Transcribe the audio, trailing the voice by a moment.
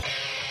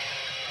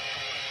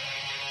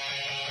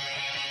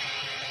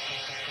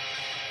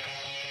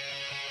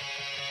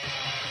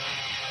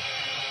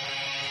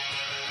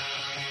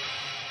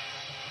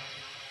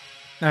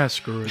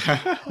Screw it.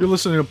 You're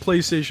listening to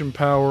PlayStation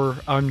Power.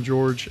 I'm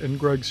George, and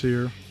Greg's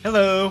here.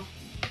 Hello.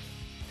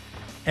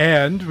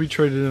 And we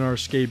traded in our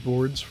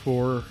skateboards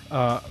for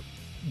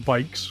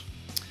bikes.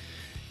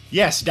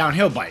 Yes,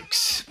 downhill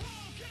bikes.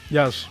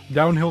 Yes,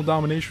 Downhill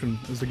Domination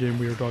is the game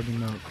we are talking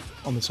about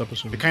on this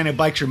episode. The kind of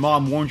bikes your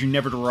mom warned you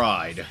never to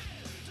ride.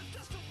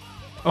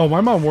 Oh, my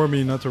mom warned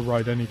me not to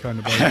ride any kind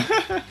of bike.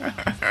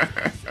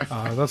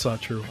 That's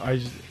not true. I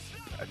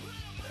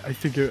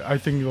think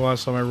the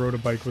last time I rode a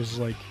bike was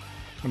like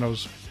when I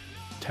was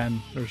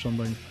 10 or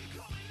something,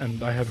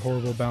 and I had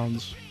horrible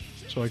bounds,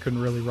 so I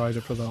couldn't really ride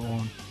it for that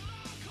long.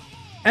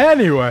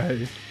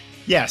 Anyway,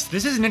 yes,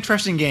 this is an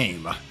interesting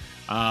game.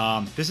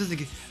 This is like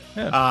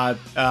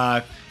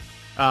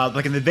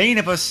in the vein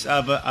of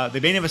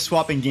us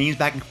swapping games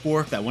back and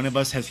forth that one of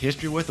us has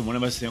history with and one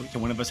of us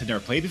had never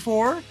played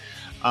before.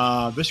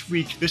 This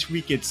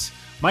week it's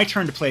my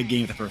turn to play a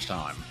game for the first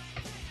time.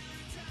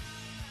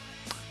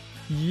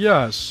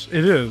 Yes,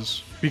 it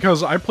is,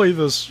 because I played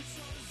this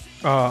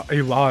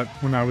a lot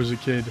when I was a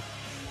kid.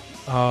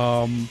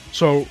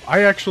 So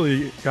I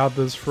actually got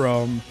this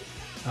from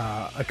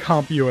a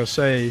Comp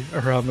USA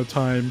around the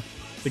time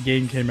the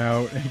game came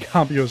out, and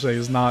Comp USA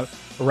is not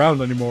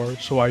around anymore,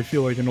 so I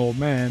feel like an old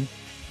man.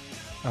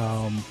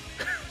 Oh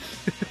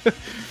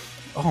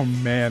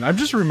man, I'm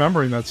just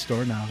remembering that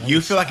store now.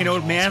 You feel like an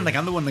old man? Like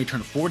I'm the one that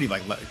turned 40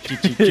 like a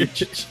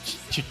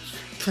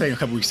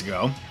couple weeks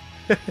ago.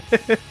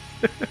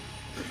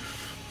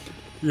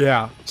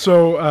 Yeah,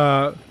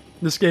 so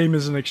this game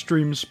is an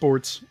extreme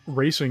sports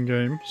racing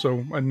game,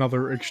 so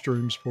another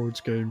extreme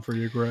sports game for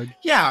you, Greg.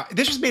 Yeah,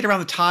 this was made around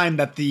the time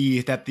that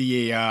the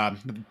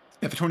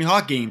Tony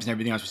Hawk games and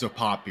everything else were so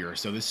popular.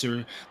 So this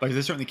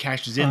certainly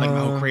cashes in like the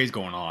whole craze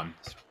going on.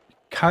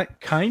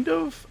 Kind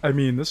of. I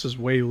mean, this is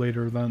way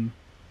later than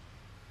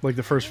like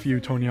the first few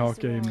Tony Hawk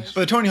games.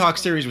 But the Tony Hawk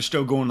series was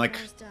still going like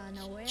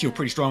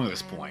pretty strong at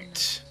this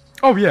point.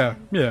 Oh yeah.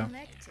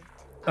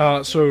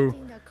 So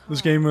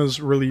this game was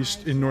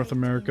released in North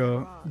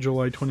America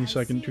July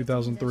 22nd,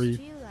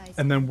 2003,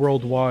 and then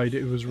worldwide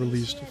it was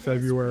released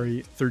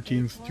February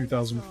 13th,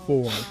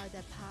 2004.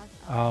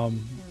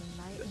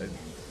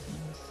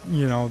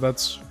 You know,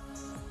 that's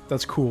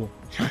cool.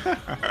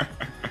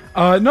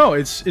 No,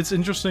 it's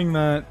interesting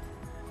that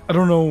I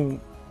don't know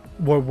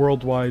what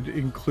worldwide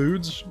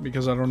includes,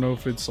 because I don't know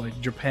if it's like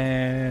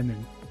Japan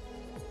and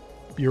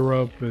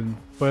Europe,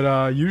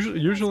 but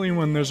usually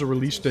when there's a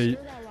release date,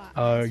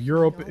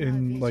 Europe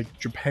and like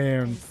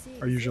Japan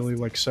are usually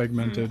like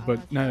segmented, but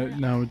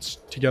now it's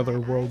together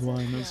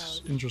worldwide.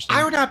 That's interesting.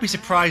 I would not be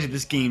surprised if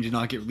this game did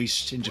not get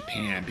released in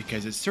Japan,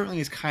 because it certainly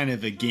is kind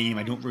of a game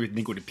I don't really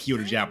think would appeal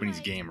to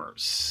Japanese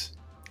gamers.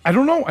 I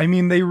don't know. I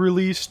mean, they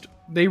release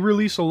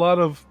a lot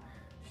of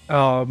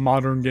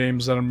modern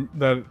games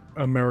that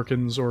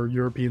Americans or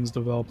Europeans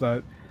develop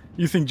that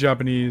you think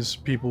Japanese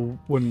people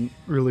wouldn't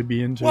really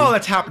be into. Well,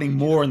 that's happening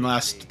more in the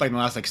last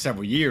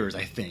several years,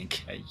 I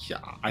think.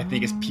 I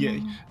think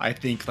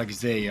like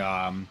say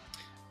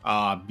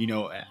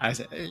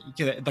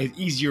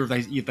easier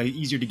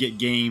to get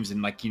games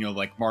and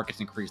like markets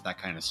increase, that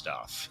kind of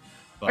stuff.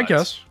 I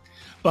guess.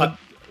 But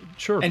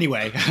sure.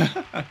 Anyway,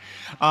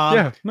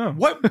 yeah, no.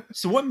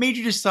 What made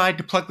you decide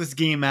to pluck this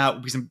game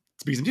out? Because I'm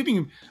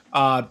assuming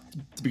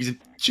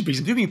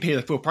you pay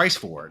the full price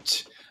for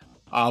it.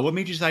 What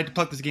made you decide to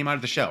pluck this game out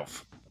of the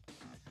shelf?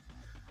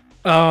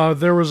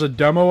 There was a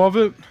demo of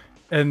it,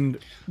 and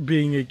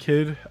being a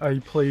kid, I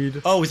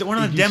played. Oh, is it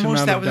one of the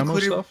demos that was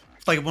included? Stuff?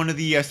 Like one of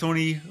the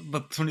Sony,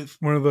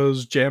 one of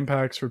those jam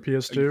packs for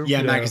PS2.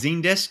 Yeah,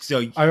 magazine discs.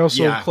 So I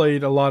also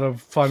played a lot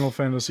of Final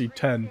Fantasy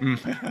X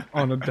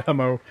on a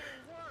demo,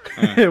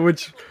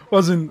 which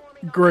wasn't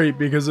great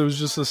because it was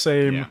just the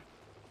same.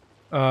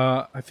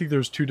 Yeah. I think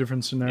there's two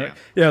different scenarios.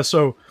 Yeah,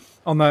 so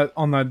on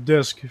that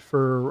disc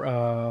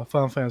for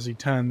Final Fantasy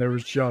X, there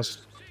was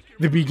just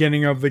the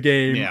beginning of the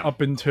game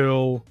up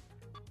until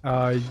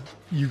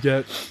you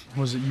get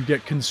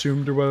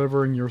consumed or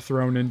whatever, and you're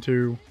thrown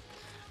into.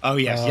 Oh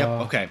yes, yep,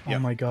 okay. Yep. Oh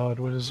my God,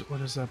 what is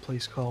that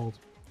place called?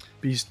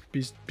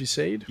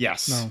 Besaid?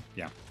 Yes. No.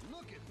 Yeah.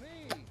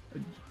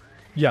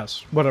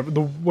 Yes,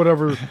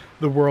 whatever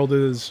the world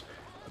is,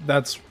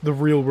 that's the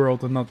real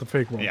world and not the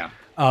fake world. Yeah.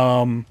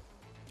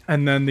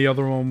 And then the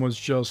other one was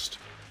just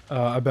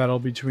a battle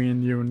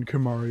between you and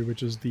Kumari,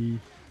 which is the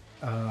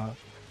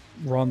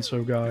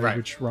Ronso guy, right.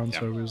 Which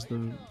Ronso is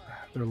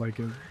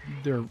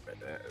they're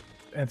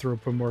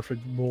anthropomorphic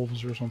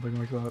wolves or something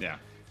like that. Yeah.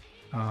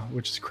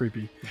 Which is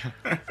creepy.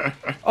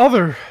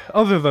 Other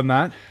than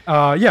that,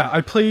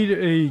 I played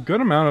a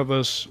good amount of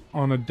this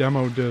on a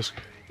demo disc.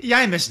 Yeah,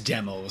 I miss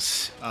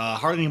demos.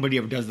 Hardly anybody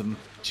ever does them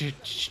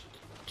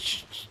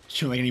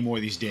like anymore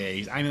these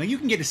days. I mean, like, you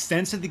can get a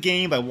sense of the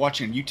game by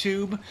watching on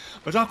YouTube, but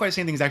it's not quite the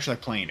same thing as actually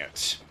like playing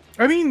it.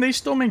 I mean, they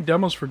still make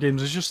demos for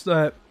games. It's just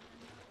that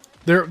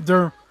they're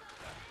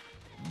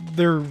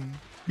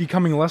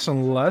becoming less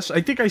and less.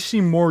 I think I see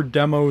more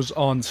demos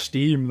on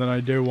Steam than I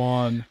do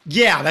on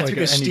Yeah, that's like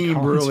because any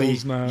Steam really.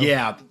 consoles now.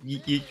 Yeah,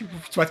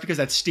 so that's because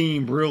that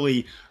Steam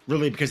really,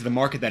 because of the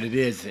market that it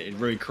is, it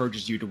really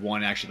encourages you to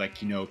want to actually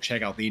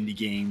check out the indie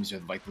games or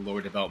like the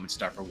lower development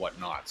stuff or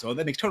whatnot. So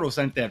that makes total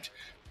sense to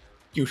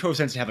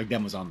have like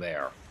demos on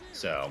there.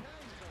 So,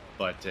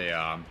 but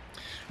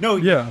no,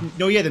 Yeah.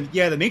 no,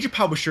 yeah, the major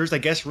publishers, I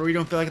guess, really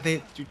don't feel like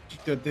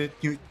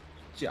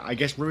I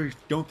guess really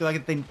don't feel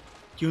like they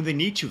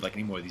need to like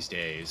anymore these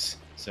days.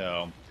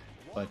 So,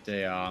 but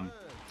they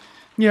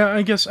Yeah,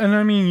 I guess, and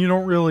I mean, you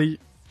don't really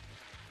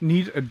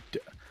need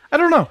I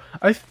don't know.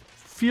 I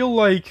feel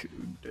like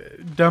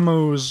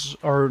demos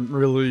aren't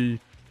really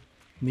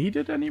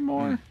needed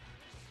anymore.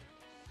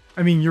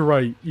 I mean, you're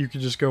right. You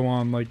could just go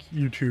on like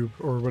YouTube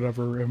or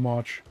whatever and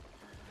watch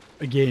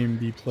a game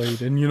be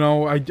played. And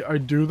I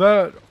do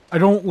that. I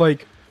don't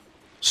like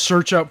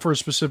search out for a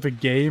specific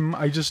game.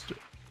 I just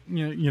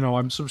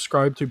I'm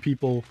subscribed to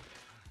people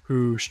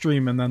who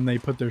stream and then they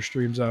put their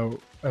streams out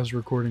as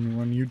recording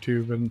on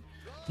YouTube, and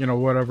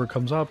whatever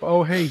comes up.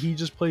 Oh, hey, he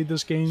just played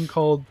this game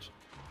called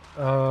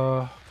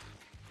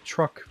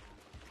Truck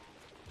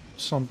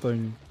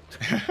something.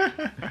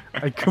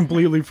 I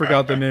completely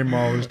forgot the name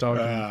while I was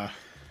talking.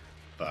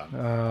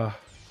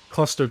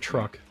 Cluster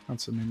Truck.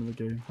 That's the name of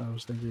the game I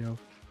was thinking of.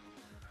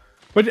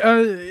 But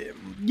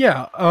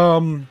yeah,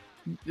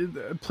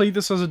 played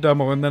this as a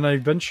demo, and then I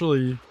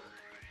eventually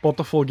bought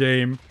the full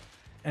game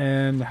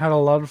and had a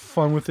lot of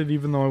fun with it,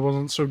 even though I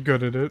wasn't so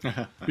good at it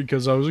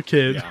because I was a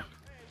kid. Yeah.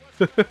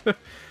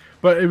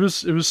 But it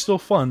was still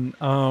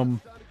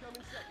fun.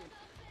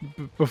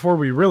 Before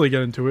we really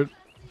get into it,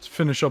 let's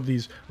finish up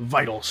these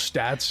vital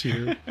stats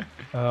here.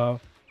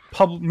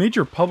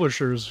 Major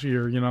publishers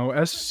here,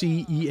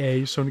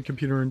 SCEA, Sony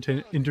Computer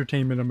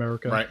Entertainment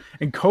America, right,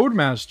 and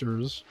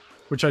Codemasters,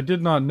 which I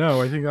did not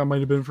know. I think that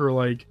might have been for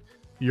like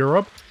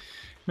Europe,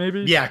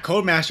 maybe. Yeah,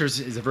 Codemasters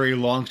is a very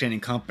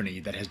long-standing company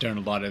that has done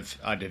a lot of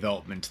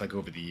development like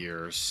over the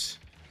years,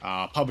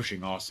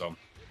 publishing also.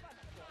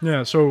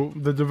 Yeah, so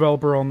the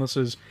developer on this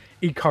is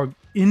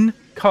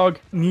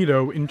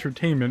Incognito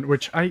Entertainment,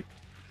 which I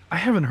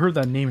haven't heard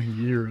that name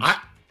in years.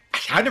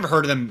 I've never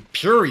heard of them.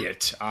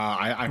 Period.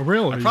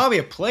 Really? I probably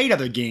have played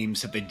other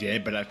games that they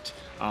did, but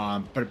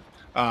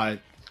the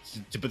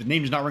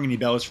name's not ringing any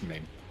bells for me.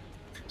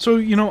 So,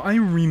 I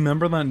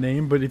remember that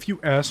name, but if you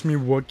ask me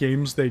what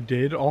games they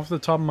did, off the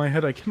top of my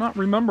head, I cannot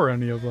remember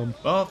any of them.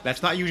 Well,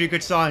 that's not usually a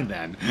good sign,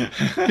 then.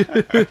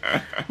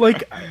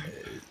 Like,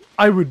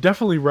 I would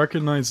definitely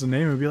recognize the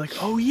name and be like,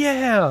 oh,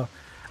 yeah!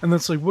 And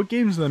that's like, what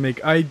games do they make?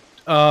 So,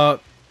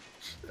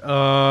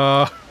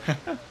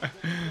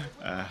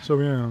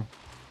 yeah.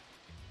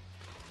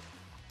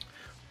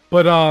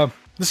 But,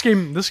 this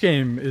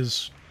game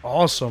is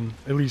awesome.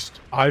 At least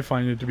I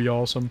find it to be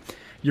awesome.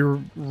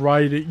 You're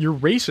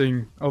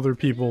racing other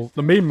people.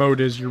 The main mode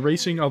is you're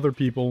racing other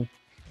people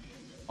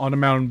on a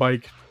mountain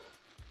bike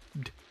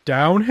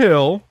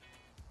downhill.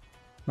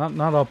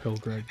 Not uphill,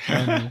 Greg.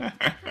 Downhill.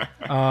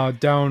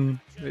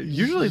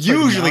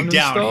 Usually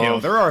downhill.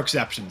 There are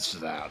exceptions to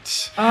that.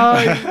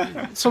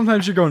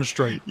 Sometimes you're going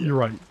straight. You're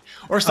right.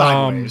 Or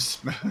sideways.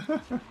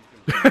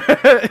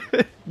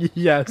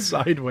 Yeah,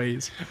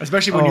 sideways.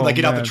 Especially when you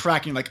get out the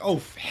track and you're like, oh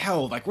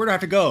hell, like where do I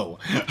have to go?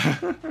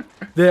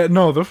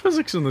 The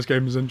physics in this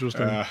game is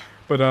interesting.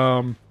 But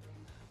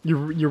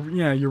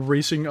you're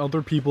racing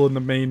other people in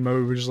the main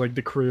mode, which is like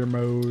the career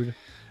mode.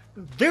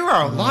 There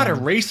are a lot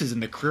of races in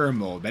the career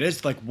mode. That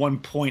is like one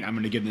point I'm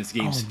going to give this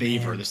game's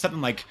favor. Man. There's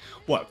something like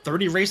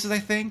 30 races I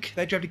think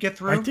that you have to get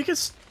through. I think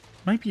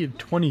might be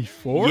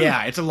 24.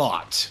 Yeah, it's a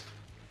lot.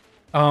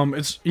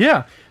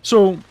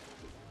 So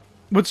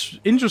what's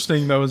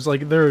interesting though is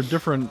like there are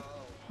different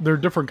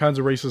kinds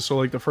of races. So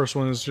like the first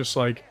one is just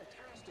like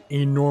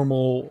a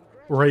normal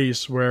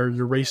race where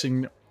you're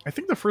racing. I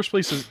think the first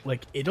place is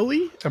like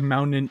Italy, a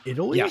mountain in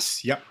Italy.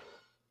 Yes. Yep.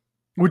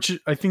 Which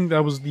I think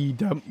that was the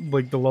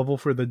level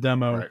for the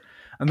demo, right.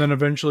 And then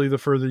eventually the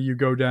further you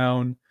go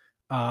down,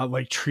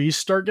 like trees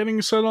start getting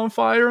set on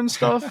fire and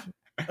stuff.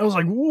 I was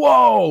like,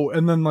 whoa!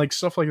 And then like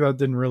stuff like that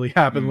didn't really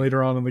happen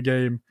later on in the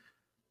game,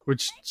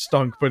 which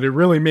stunk. But it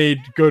really made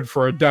good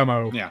for a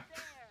demo. Yeah.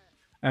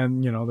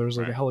 And there was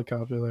like a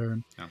helicopter there,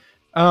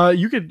 and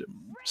you could.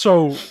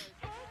 So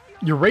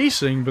you're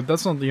racing, but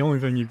that's not the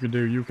only thing you could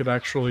do. You could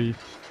actually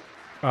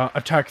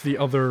attack the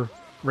other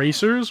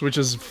racers, which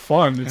is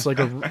fun. It's like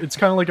it's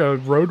kind of like a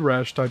road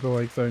rash type of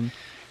like thing.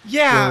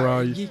 Yeah,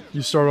 where,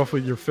 you start off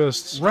with your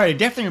fists. Right. It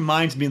definitely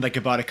reminds me like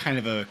about a kind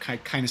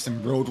of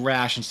some road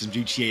rash and some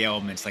GTA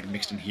elements like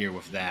mixed in here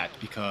with that.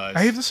 Because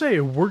I have to say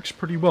it works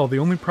pretty well. The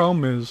only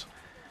problem is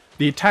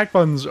the attack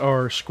buttons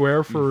are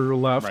square for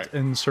left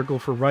and circle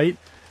for right,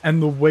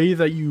 and the way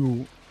that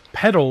you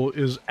pedal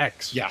is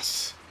X.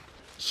 Yes.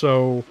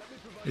 So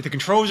the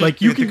controls like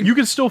you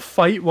can still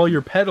fight while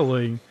you're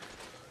pedaling.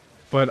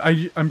 But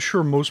I'm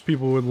sure most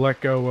people would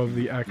let go of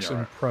the X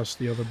and press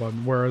the other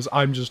button, whereas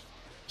I'm just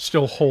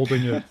still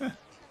holding it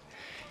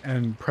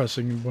and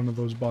pressing one of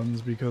those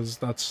buttons because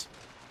that's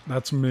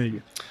That's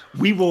me.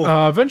 We will.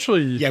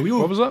 Eventually, Yeah, we will.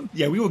 what was that?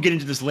 Yeah, we will get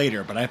into this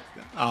later. But I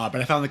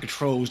found the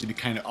controls to be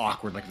kind of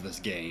awkward, like for this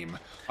game.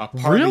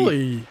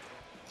 Really?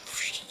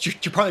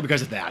 Partly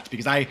because of that.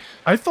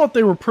 I thought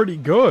they were pretty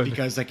good.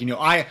 Because like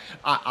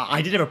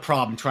I did have a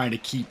problem trying to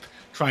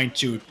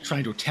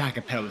attack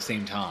a pet at the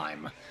same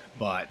time,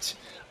 but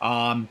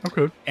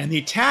Okay. and the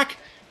attack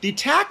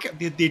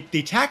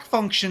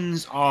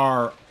functions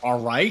are all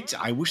right.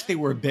 I wish they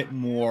were a bit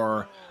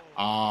more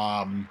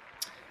a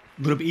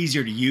little bit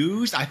easier to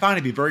use. I found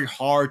it to be very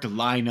hard to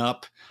line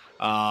up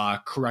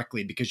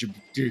correctly because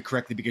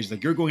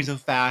like you're going so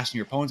fast and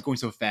your opponent's going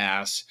so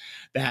fast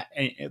that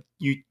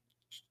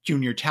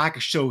your attack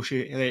is so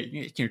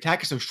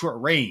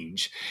short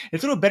range.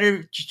 It's a little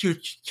better. It's a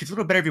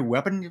little better if your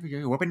weapon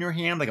in your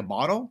hand like a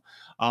bottle.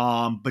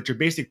 But your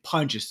basic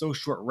punch is so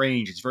short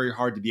range. It's very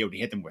hard to be able to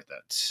hit them with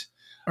it.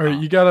 All right,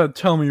 you gotta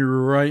tell me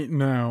right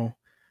now.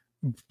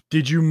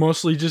 Did you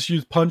mostly just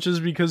use punches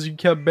because you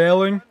kept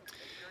bailing,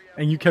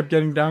 and you kept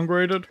getting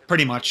downgraded?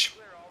 Pretty much.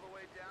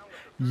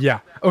 Yeah.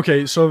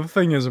 Okay. So the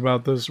thing is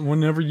about this: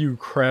 whenever you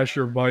crash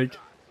your bike,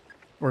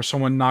 or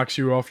someone knocks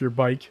you off your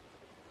bike,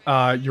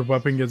 your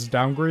weapon gets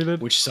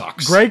downgraded. Which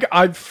sucks. Greg,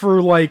 I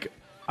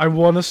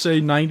want to say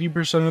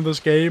 90% of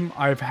this game,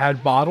 I've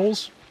had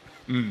bottles.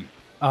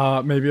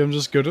 Maybe I'm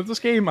just good at this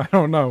game. I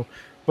don't know,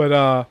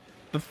 but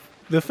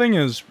the thing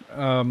is,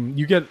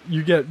 you get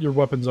your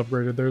weapons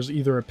upgraded. There's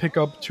either a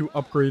pickup to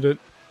upgrade it,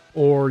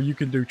 or you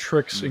can do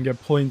tricks and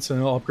get points and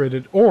it'll upgrade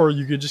it, or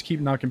you could just keep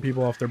knocking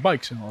people off their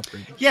bikes and it'll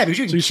upgrade it. Yeah, because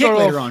you can kick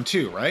later on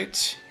too,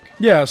 right?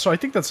 Yeah, so I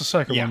think that's the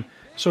second one.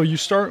 So you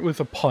start with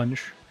a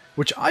punch,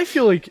 which I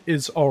feel like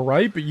is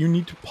alright, but you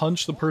need to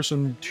punch the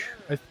person,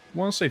 I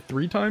want to say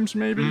 3 times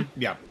maybe?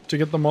 Yeah. To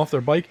get them off their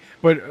bike.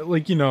 But,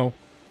 like, you know,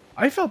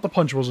 I felt the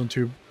punch wasn't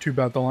too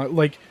bad.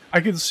 Like, I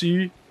could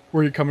see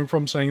where you're coming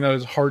from saying that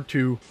it's hard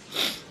to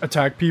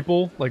attack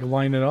people, like,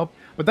 line it up.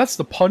 But that's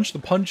the punch. The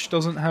punch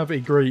doesn't have a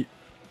great,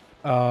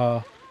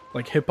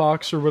 like,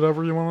 hitbox or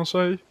whatever you want to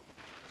say.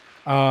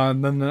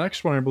 And then the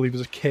next one, I believe, is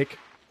a kick.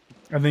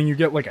 And then you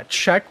get, like, a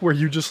check where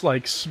you just,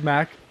 like,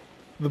 smack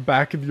the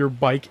back of your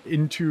bike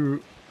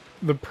into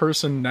the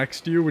person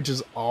next to you, which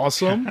is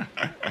awesome.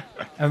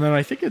 And then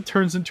I think it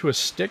turns into a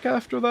stick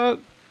after that.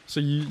 So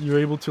you're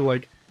able to,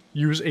 like,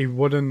 use a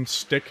wooden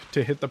stick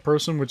to hit the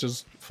person, which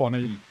is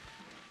funny.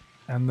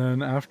 And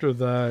then after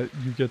that,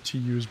 you get to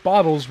use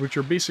bottles, which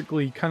are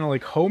basically kind of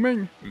like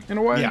homing, in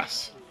a way.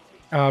 Yes.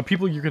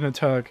 People you can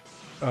attack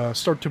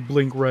start to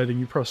blink red, and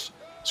you press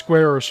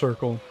square or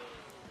circle,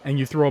 and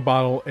you throw a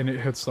bottle, and it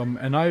hits them.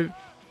 And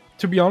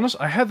to be honest,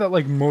 I had that,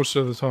 like, most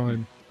of the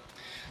time.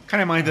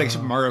 Kind of reminds me like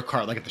Super Mario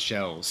Kart, like at the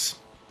shells.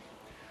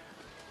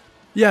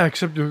 Yeah,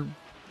 except you're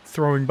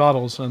throwing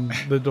bottles, and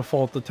the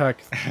default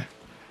attack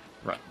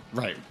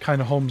Right.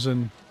 kind of homes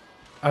in.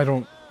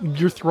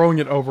 You're throwing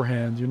it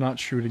overhand. You're not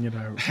shooting it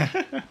out.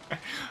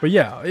 But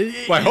yeah,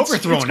 I hope you're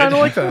throwing it. It's kind of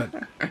like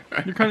that.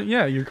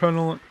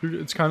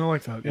 It's kind of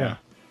like that. Yeah.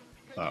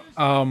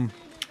 Oh.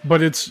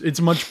 But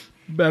it's much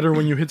better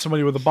when you hit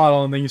somebody with a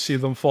bottle and then you see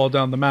them fall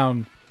down the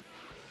mountain.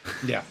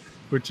 Yeah.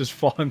 Which is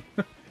fun.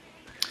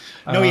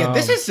 No, yeah,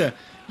 this is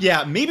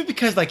maybe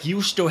because like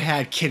you still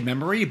had kid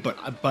memory, but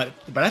I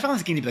found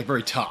this game to be like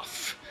very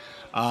tough.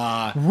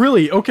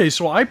 Really? Okay,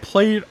 so I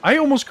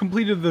almost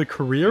completed the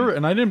career,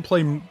 and I didn't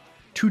play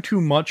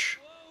too much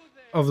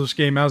of this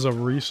game as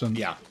of recent.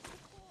 Yeah.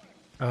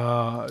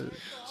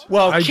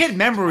 Well, kid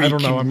memory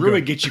can really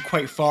good. get you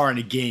quite far in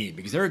a game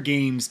because there are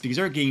games,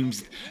 there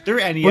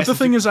are NES. But the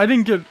thing is, I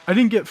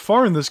didn't get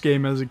far in this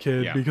game as a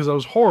kid because I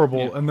was horrible.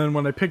 Yeah. And then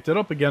when I picked it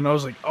up again, I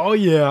was like, oh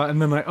yeah.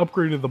 And then I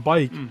upgraded the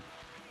bike, and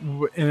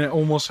it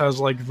almost has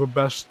like the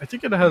best. I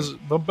think it has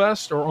the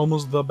best or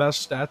almost the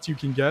best stats you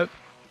can get.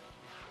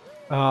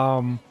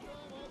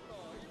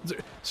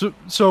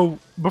 So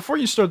before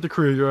you start the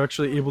career, you're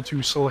actually able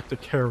to select a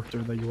character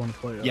that you want to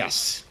play as.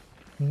 Yes.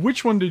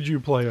 Which one did you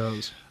play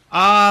as?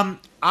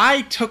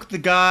 I took the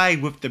guy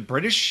with the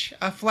British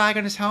flag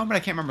on his helmet. I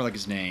can't remember like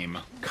his name.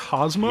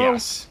 Cosmo?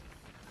 Yes.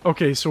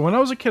 Okay, so when I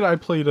was a kid, I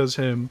played as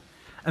him,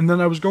 and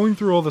then I was going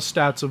through all the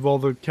stats of all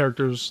the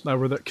characters that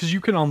were there, because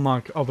you can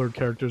unlock other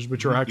characters,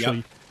 which are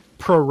actually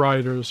pro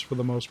riders for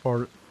the most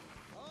part,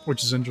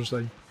 which is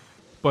interesting.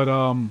 But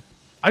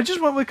I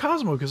just went with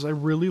Cosmo because I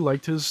really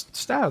liked his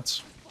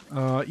stats.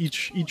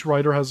 Each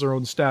rider has their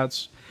own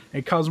stats,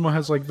 and Cosmo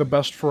has like the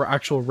best for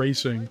actual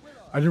racing.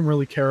 I didn't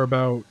really care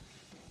about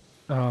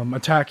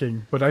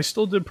attacking, but I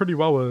still did pretty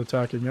well with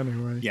attacking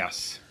anyway.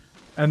 Yes.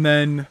 And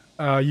then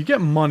you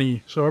get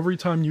money. So every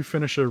time you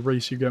finish a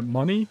race, you get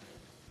money.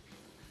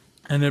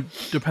 And it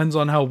depends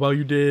on how well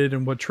you did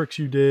and what tricks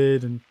you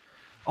did and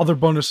other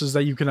bonuses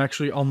that you can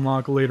actually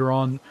unlock later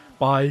on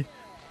by,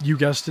 you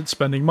guessed it,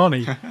 spending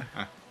money.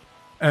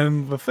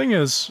 And the thing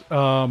is,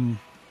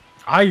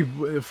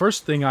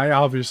 first thing I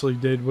obviously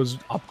did was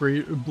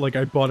upgrade. Like,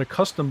 I bought a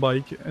custom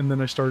bike, and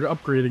then I started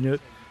upgrading it.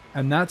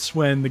 And that's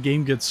when the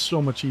game gets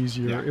so much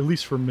easier, at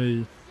least for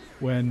me,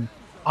 when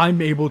I'm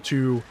able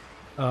to,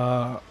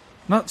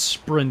 not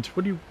sprint.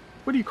 What do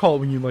you call it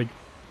when you like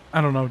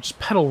I don't know, just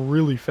pedal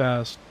really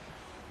fast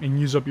and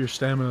use up your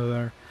stamina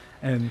there,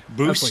 and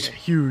that's like a Boost.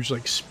 huge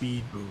like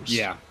speed boost.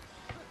 Yeah.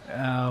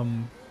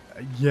 Um,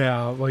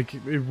 yeah, like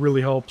it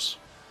really helps.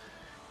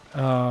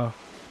 Uh,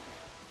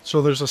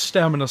 so there's a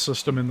stamina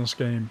system in this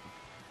game,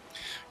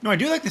 No, I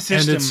do like the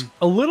and it's system.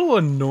 a little Yeah.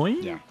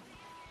 annoying,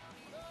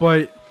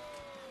 but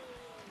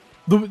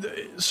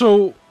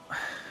so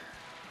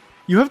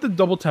you have to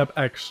double tap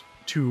X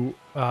to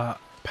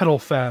pedal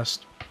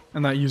fast,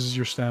 and that uses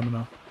your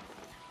stamina.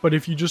 But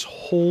if you just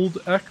hold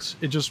X,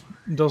 it just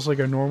does like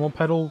a normal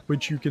pedal,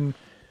 which you can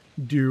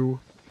do,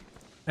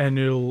 and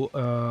it'll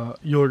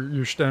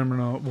your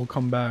stamina will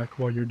come back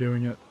while you're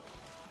doing it.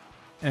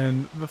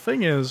 And the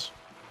thing is,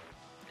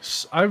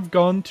 I've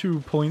gotten to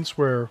points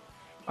where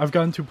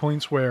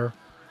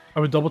I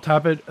would double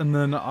tap it, and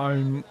then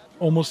I'm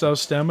almost out of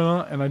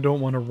stamina, and I don't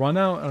want to run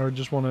out, and I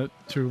just want it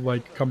to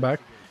like come back,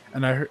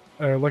 and I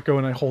let go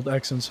and I hold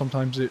X, and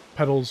sometimes it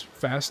pedals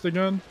fast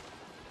again.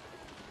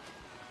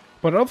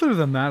 But other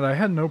than that, I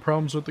had no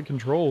problems with the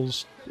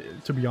controls,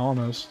 to be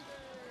honest.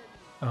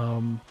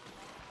 Um,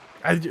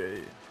 I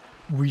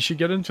we should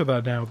get into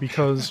that now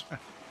because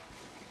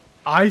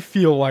I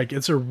feel like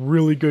it's a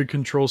really good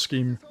control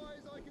scheme.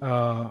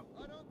 Uh,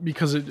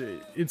 because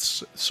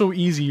it's so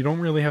easy, you don't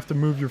really have to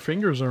move your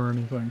fingers or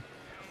anything.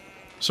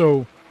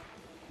 So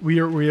we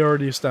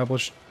already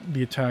established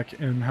the attack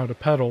and how to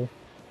pedal.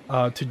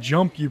 To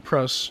jump, you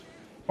press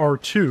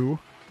R2,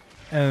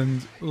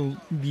 and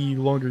the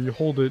longer you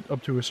hold it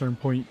up to a certain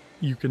point,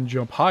 you can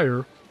jump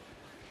higher,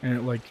 and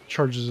it like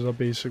charges it up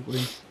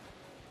basically.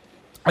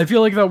 I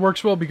feel like that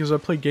works well because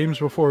I've played games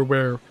before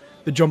where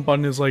the jump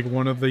button is like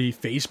one of the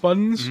face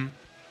buttons, Hmm.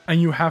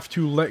 and you have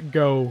to let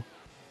go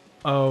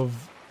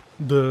of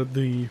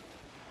the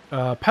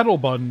pedal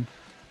button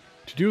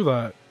to do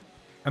that,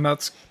 and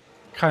that's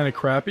kind of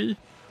crappy.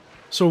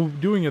 So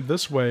doing it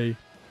this way,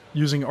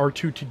 using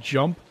R2 to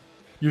jump,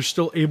 you're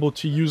still able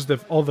to use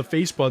all the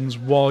face buttons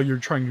while you're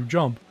trying to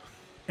jump,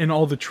 and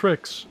all the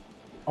tricks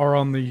are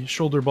on the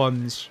shoulder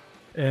buttons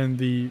and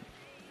the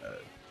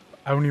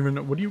I don't even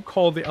know, what do you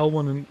call the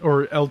L1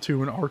 or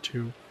L2 and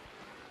R2?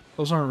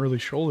 Those aren't really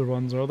shoulder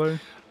buttons, are they?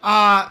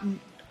 Uh,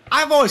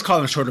 I've always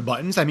called them shoulder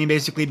buttons. I mean,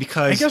 basically I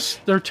because guess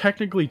they're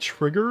technically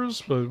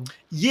triggers, but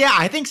yeah,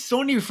 I think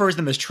Sony refers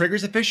them as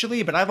triggers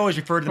officially, but I've always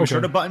referred to them as okay.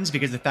 shoulder buttons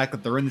because of the fact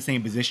that they're in the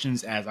same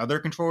positions as other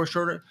controller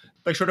shoulder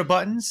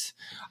buttons.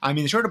 I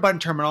mean, the shoulder button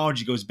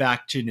terminology goes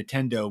back to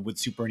Nintendo with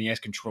Super NES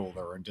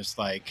controller and just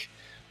like,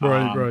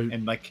 Right, right.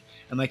 and like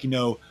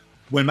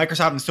when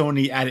Microsoft and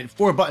Sony added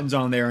 4 buttons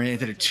on there and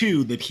instead of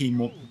 2, they became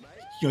more,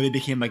 they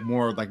became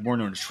more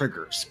known as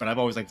triggers. But I've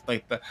always like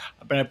the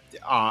but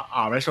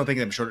I still think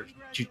of them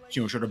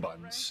shorter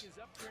buttons.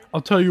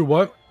 I'll tell you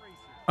what.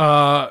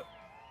 Uh,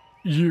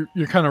 you're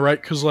kind of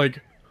right because like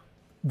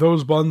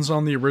those buttons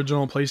on the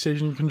original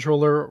PlayStation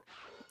controller,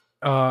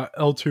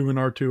 L2 and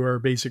R2 are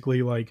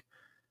basically like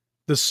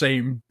the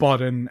same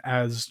button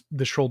as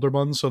the shoulder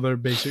buttons, so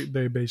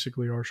they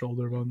basically are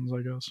shoulder buttons,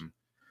 I guess.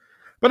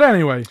 But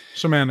anyway,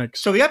 semantics.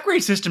 So the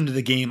upgrade system to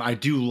the game I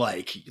do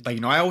like.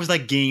 Like, I always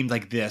like games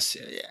like this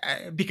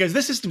because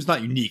this system's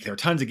not unique. There are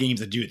tons of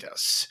games that do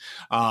this.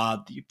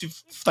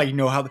 Like,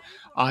 how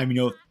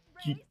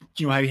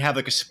how you have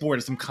like a sport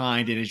of some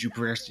kind, and as you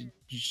progress,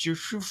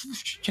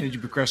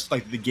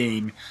 like the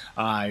game,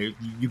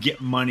 you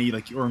get money,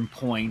 like you earn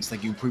points,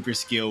 like you improve your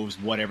skills,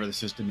 whatever the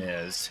system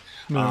is,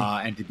 Yeah.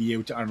 and to be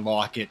able to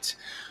unlock it.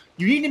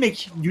 You need to make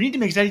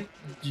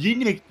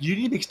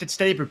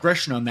steady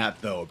progression on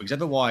that though, because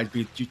otherwise,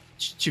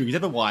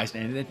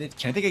 and I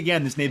think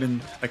again, this may have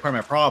been like part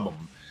of my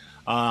problem.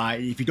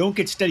 If you don't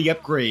get steady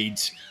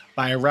upgrades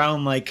by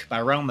around like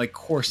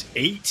course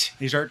 8,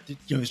 they start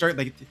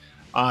like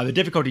the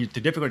difficulty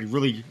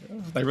really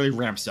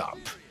ramps up.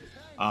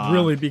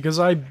 Really, because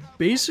I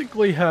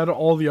basically had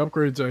all the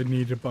upgrades I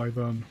needed by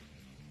then.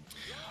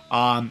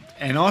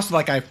 And also,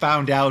 like I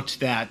found out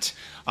that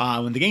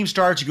when the game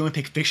starts, you go and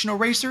pick fictional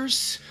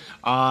racers.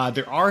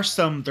 There are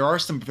some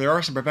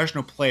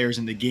professional players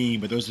in the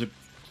game, but those are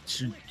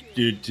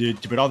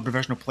but all the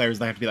professional players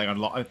they have to be like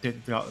unlocked. You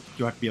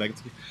have to be like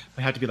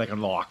they have to be like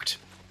unlocked.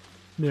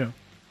 Yeah.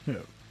 Yeah.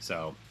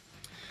 So,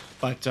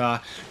 but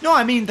no,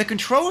 I mean the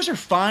controls are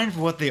fine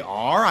for what they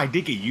are. I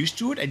did get used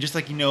to it, and just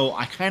like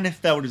I kind of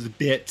felt it was a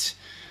bit.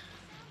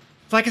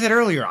 Like I said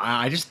earlier,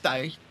 I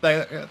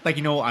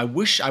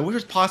wish it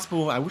was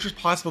possible. I wish it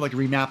was possible like to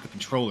remap the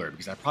controller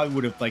because I probably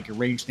would have like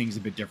arranged things a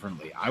bit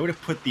differently. I would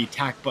have put the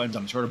attack buttons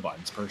on the shoulder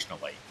buttons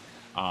personally,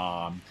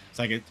 so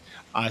I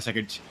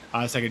could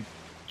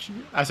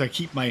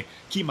keep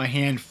my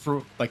hand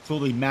for like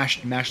fully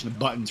mashing the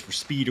buttons for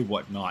speed or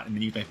whatnot, and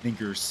then use my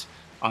fingers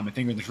on the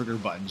finger and the trigger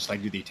button just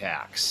like do the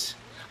attacks.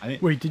 I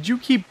think. Wait, did you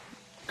keep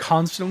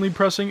constantly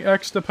pressing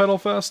X to pedal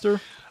faster?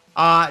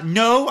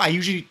 No, I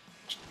usually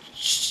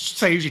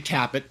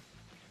tap it.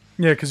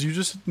 Yeah, because you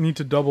just need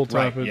to double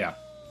tap it. Yeah.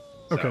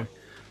 Okay.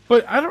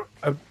 But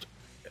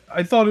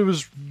I thought it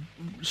was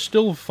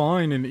still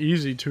fine and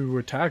easy to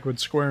attack with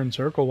square and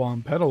circle while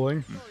I'm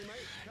pedaling.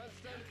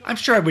 I'm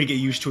sure I would get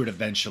used to it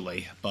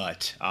eventually,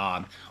 but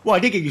well, I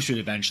did get used to it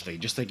eventually.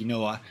 There's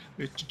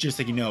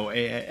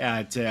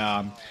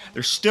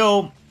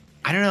still,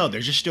 I don't know,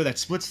 there's just still that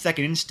split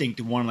second instinct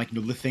to want to like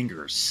lift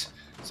fingers.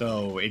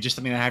 So it's just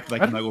something I have to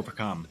like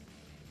overcome.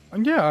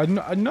 Yeah,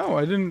 I know.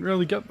 I didn't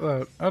really get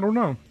that. I don't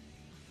know.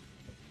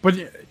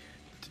 But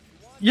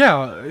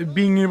yeah,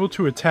 being able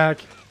to attack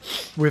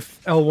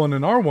with L1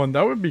 and R1,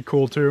 that would be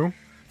cool too.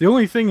 The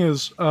only thing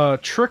is,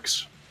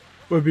 tricks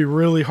would be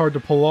really hard to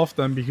pull off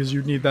them because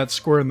you'd need that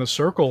square in the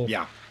circle.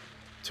 Yeah.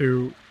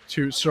 So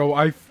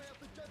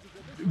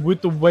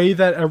with the way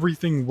that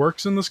everything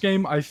works in this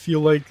game, I feel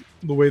like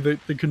the way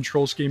that the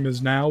control scheme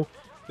is now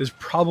is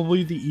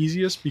probably the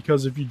easiest,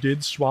 because if you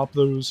did swap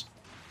the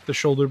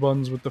shoulder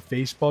buttons with the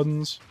face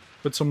buttons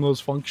with some of those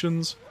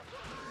functions,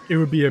 it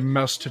would be a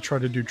mess to try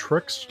to do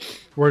tricks,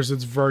 whereas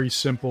it's very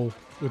simple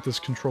with this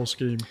control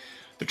scheme.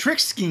 The trick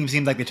scheme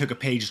seems like they took a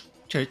page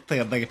directly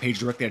out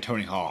of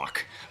Tony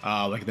Hawk.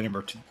 Like the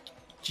number,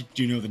 do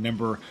you know the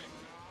number?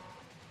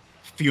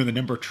 Feel the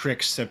number of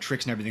tricks and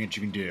everything that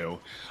you can do,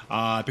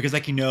 because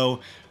like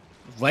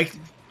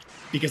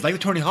the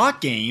Tony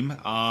Hawk game,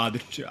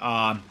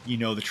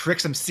 the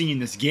tricks I'm seeing in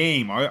this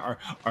game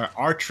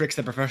are tricks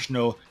that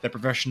professional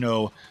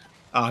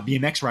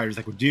BMX riders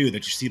like would do,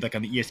 that you see like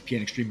on the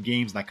ESPN Extreme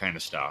Games, that kind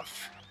of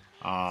stuff.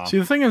 See,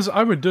 the thing is,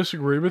 I would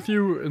disagree with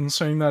you in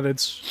saying that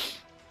it's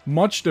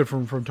much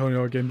different from Tony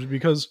Hawk games,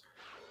 because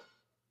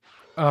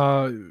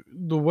the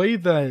way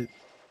that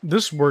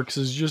this works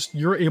is just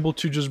you're able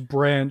to just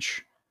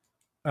branch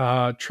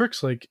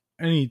tricks like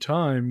any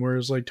time,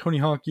 whereas like Tony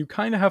Hawk, you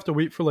kind of have to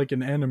wait for like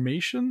an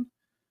animation.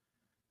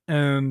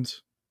 And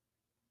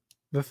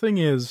the thing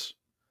is,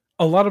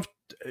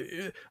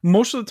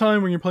 most of the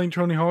time when you're playing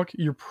Tony Hawk,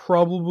 you're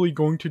probably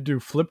going to do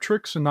flip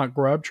tricks and not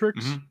grab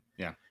tricks. Mm-hmm.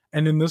 Yeah.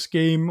 And in this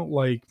game,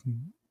 like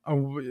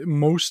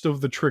most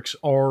of the tricks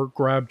are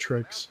grab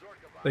tricks.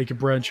 They can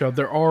branch out.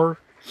 There are,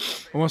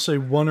 I want to say,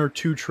 1 or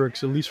 2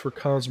 tricks, at least for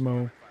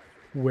Cosmo,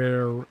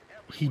 where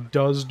he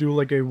does do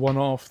like a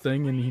one-off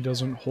thing and he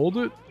doesn't hold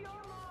it.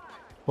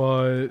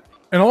 And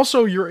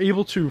also you're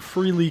able to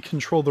freely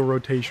control the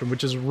rotation,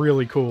 which is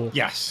really cool.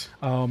 Yes.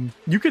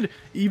 You could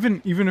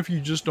even if you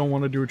just don't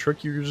want to do a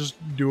trick, you could just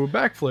do a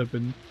backflip,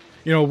 and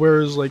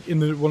whereas like in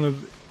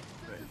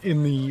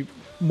the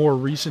more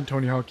recent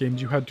Tony Hawk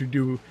games, you had to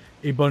do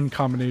a button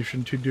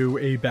combination to do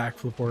a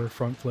backflip or a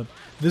front flip.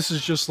 This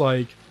is just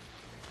like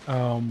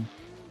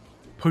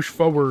push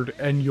forward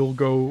and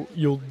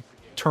you'll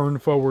turn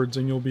forwards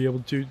and you'll be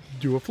able to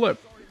do a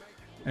flip,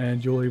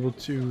 and you'll able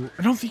to,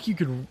 I don't think you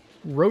could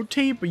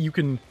rotate, but you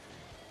can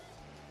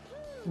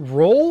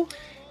roll.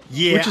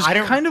 Yeah, which is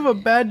kind of a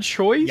bad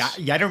choice.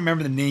 Yeah, I don't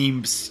remember the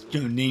names. The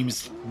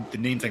names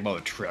like about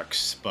the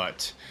tricks,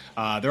 but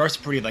there are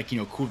some pretty like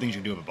cool things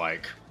you can do with a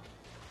bike.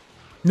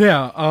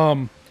 Yeah,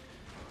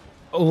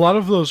 a lot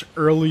of those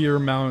earlier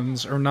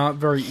mountains are not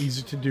very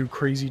easy to do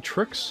crazy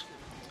tricks,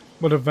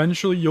 but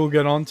eventually you'll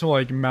get onto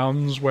like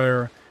mountains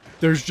where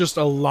there's just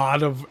a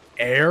lot of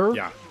air.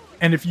 Yeah.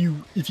 And if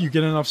you get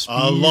enough speed,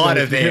 a lot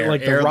of air, hit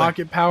like the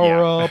rocket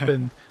power up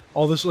and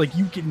all this, like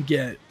you can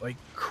get like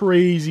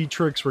crazy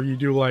tricks where you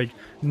do like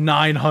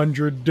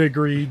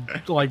 900-degree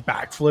like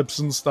backflips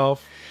and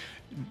stuff.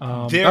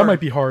 That might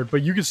be hard,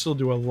 but you can still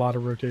do a lot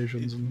of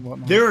rotations and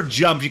whatnot. There are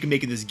jumps you can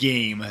make in this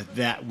game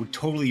that would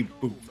totally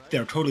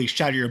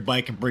shatter your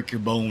bike and break your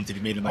bones if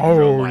you made them like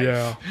real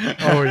life.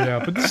 Oh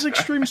yeah, but this is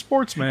extreme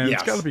sports, man. Yes.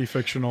 It's got to be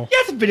fictional. Yeah,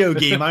 it's a video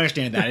game. I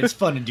understand that. It's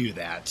fun to do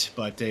that,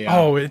 but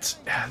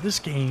this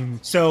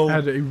game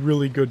had a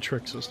really good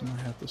trick system,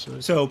 I have to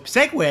say. So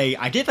Segway,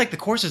 I did like the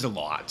courses a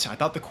lot. I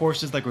thought the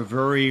courses were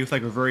very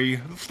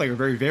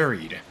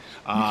varied.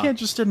 You can't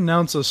just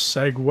announce a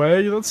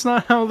segue. That's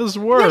not how this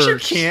works.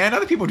 Yes, you can.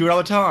 Other people do it all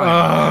the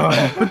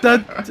time. But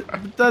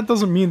that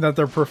doesn't mean that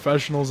they're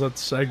professionals at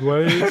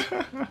segways.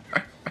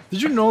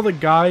 Did you know the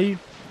guy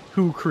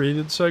who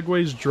created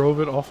segways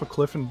drove it off a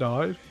cliff and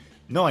died?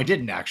 No, I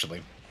didn't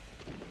actually.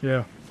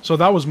 Yeah. So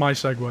that was my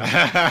segue.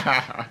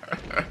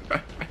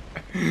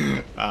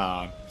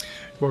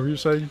 What were you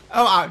saying?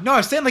 Oh no, I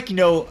was saying like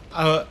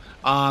the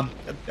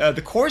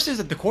courses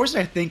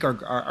I think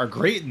are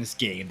great in this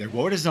game. They're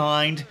well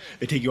designed.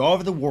 They take you all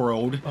over the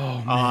world.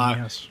 Oh man,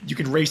 yes. You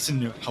can race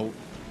in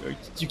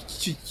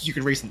you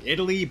can race in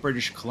Italy,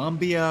 British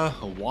Columbia,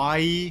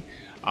 Hawaii.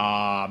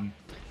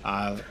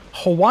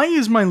 Hawaii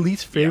is my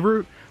least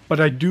favorite, but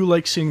I do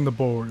like seeing the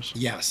boars.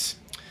 Yes.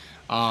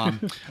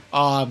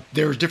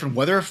 There's different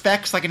weather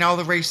effects like in all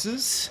the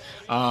races.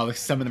 Like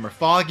some of them are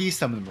foggy,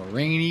 some of them are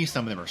rainy,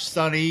 some of them are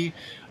sunny.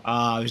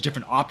 There's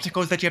different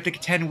obstacles that you have to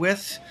contend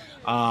with.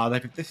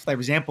 Like for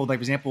example,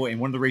 in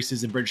one of the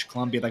races in British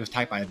Columbia, I was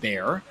attacked by a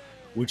bear,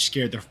 which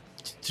scared the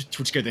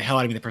hell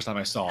out of me the first time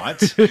I saw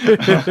it.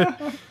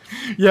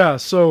 Yeah,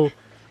 so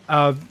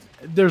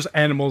there's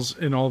animals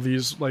in all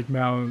these like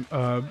mountain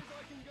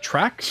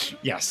tracks.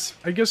 Yes,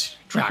 I guess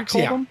tracks.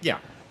 You could call Yeah,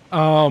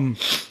 them.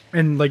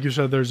 And like you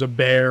said, there's a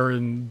bear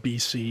in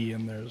BC,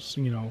 and there's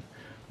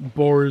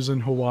boars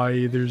in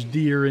Hawaii. There's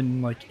deer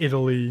in like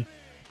Italy.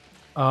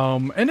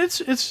 And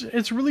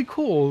it's really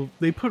cool.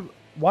 They put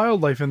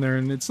wildlife in there,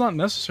 and it's not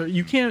necessary.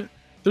 You can't.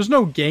 There's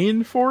no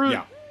gain for it.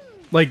 Yeah.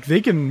 Like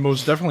they can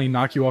most definitely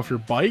knock you off your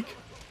bike,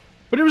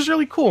 but it was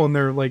really cool. And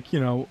they're like,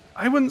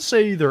 I wouldn't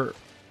say they're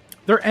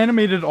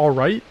animated all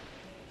right,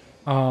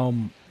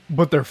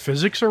 but their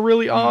physics are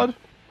really odd.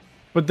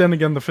 But then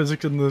again, the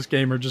physics in this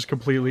game are just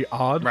completely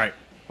odd, Right.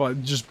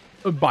 but just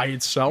by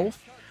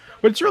itself.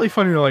 But it's really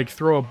funny to like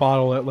throw a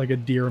bottle at like a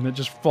deer and it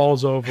just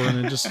falls over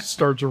and it just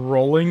starts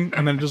rolling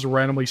and then it just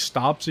randomly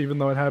stops even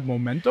though it had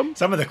momentum.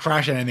 Some of the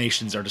crash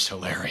animations are just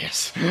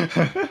hilarious.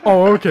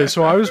 Oh, okay.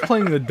 So I was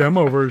playing the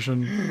demo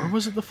version, or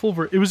was it the full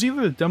version? It was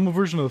either the demo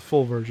version or the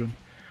full version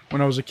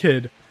when I was a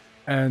kid,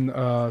 and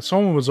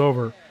someone was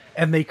over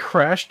and they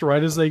crashed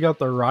right as they got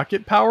the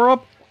rocket power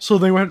up. So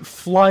they went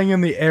flying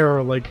in the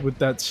air, like with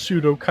that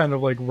pseudo kind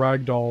of like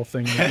ragdoll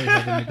thing that they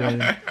have in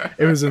the game.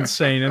 It was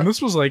insane, and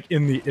this was like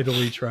in the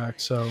Italy track.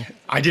 So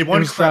I did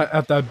one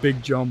at that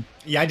big jump.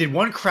 Yeah, I did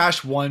one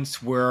crash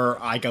once where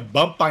I got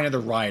bumped by another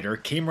rider.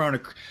 Came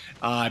around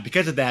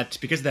because of that,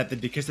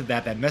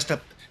 that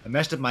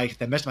messed up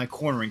my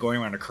cornering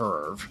going around a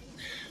curve.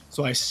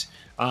 So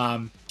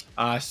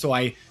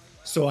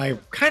I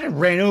kind of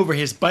ran over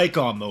his bike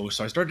almost.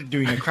 So I started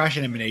doing a crash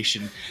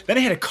animation. Then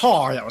I had a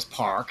car that was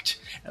parked,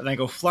 and I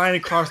go flying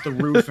across the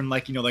roof and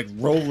like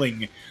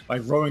rolling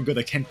good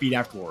like 10 feet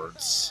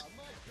afterwards.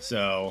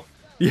 So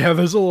yeah,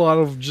 there's a lot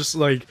of just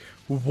like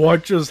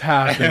what just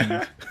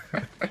happened,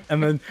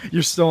 and then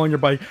you're still on your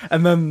bike,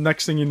 and then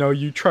next thing you know,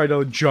 you try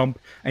to jump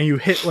and you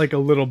hit like a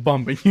little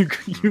bump and you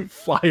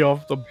fly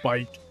off the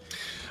bike.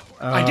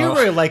 I do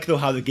really like though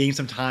how the game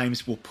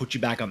sometimes will put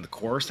you back on the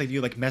course if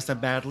you like mess up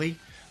badly.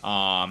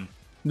 Yeah.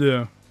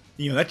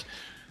 That's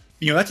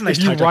a nice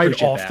if you touch.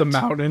 ride off the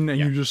mountain and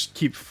you just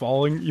keep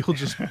falling, you'll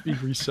just be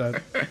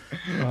reset.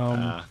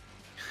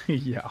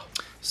 Yeah.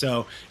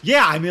 So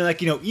yeah, I mean,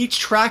 each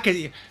track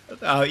has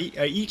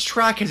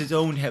its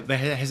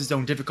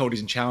own difficulties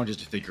and challenges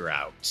to figure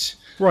out.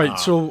 Right.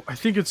 So I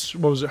think it's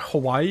what was it,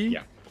 Hawaii?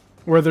 Yeah.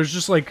 Where there's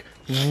just like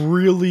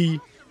really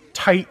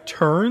tight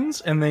turns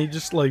and they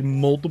just like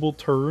multiple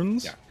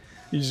turns. Yeah.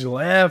 You just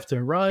left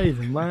and right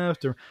and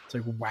left. It's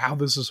like, wow,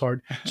 this is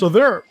hard. So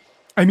there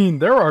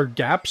are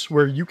gaps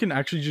where you can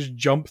actually just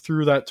jump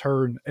through that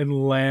turn and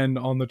land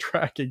on the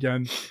track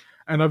again.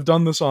 And I've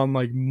done this on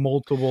like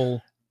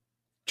multiple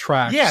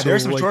tracks. Yeah, so,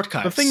 there's some like,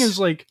 shortcuts. The thing is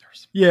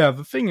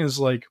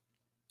like,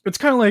 it's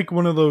kind of like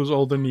one of those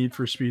older Need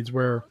for Speeds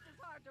where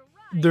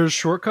there's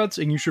shortcuts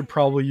and you should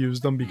probably use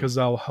them because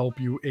that'll help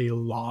you a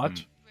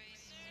lot.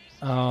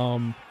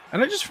 And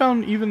I just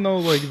found even though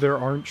like there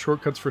aren't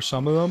shortcuts for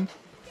some of them,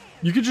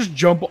 you could just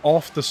jump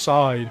off the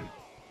side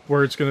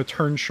where it's going to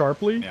turn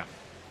sharply. Yeah.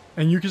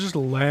 And you could just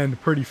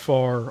land pretty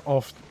far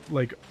off,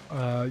 like,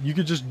 you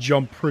could just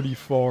jump pretty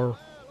far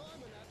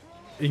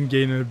and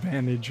gain an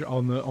advantage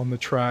on the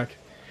track.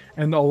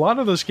 And a lot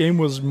of this game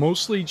was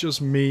mostly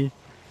just me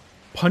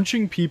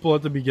punching people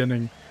at the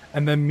beginning,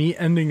 and then me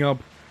ending up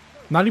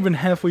not even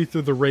halfway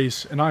through the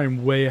race, and I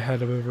am way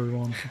ahead of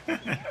everyone.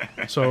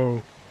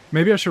 So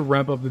maybe I should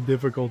ramp up the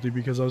difficulty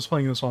because I was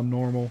playing this on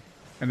normal.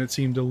 And it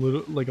seemed a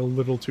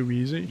little too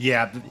easy.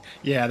 Yeah,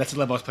 that's the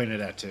level I was playing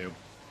it at too.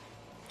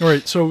 All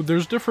right, so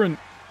there's different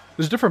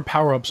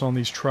power-ups on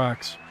these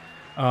tracks.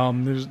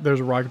 There's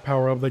a rocket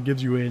power-up that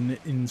gives you an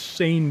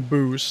insane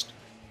boost.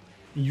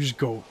 You just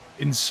go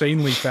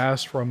insanely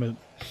fast from it.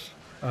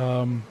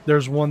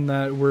 There's one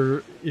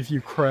where if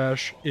you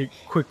crash, it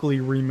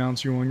quickly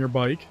remounts you on your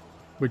bike,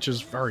 which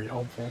is very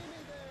helpful.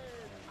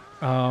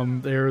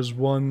 There's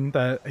one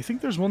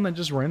that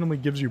just randomly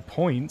gives you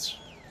points.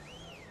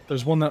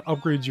 There's one that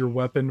upgrades your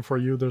weapon for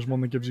you. There's one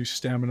that gives you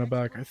stamina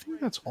back. I think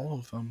that's all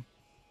of them.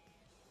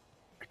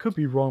 I could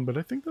be wrong, but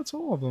I think that's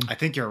all of them. I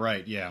think you're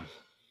right, yeah.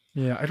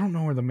 Yeah, I don't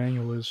know where the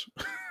manual is.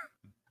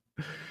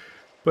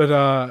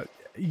 But,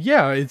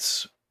 yeah,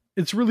 it's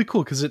really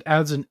cool because it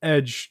adds an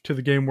edge to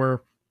the game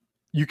where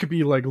you could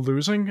be, like,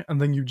 losing,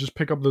 and then you just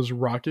pick up this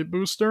rocket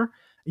booster,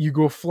 you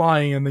go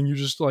flying, and then you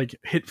just, like,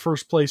 hit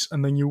first place,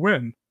 and then you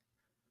win.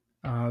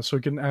 So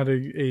it can add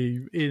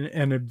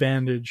an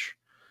advantage.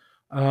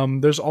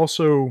 There's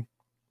also,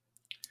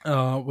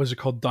 what's it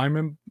called?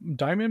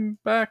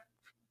 Diamondback?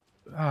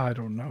 I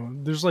don't know.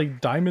 There's like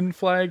diamond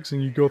flags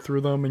and you go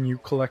through them and you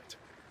collect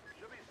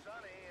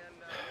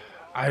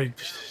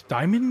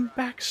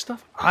diamondback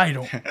stuff? I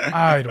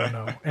don't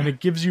know. And it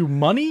gives you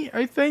money,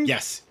 I think?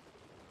 Yes.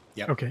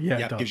 Yep. Okay, yeah,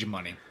 it gives you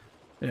money.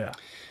 Yeah.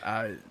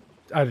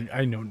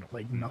 I know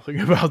like nothing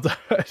about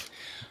that.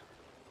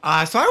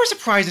 So I was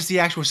surprised to see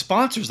actual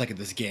sponsors like in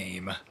this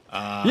game.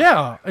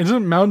 Yeah,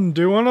 isn't Mountain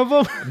Dew one of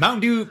them?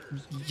 Mountain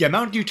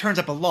Dew turns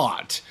up a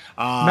lot.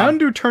 Mountain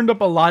Dew turned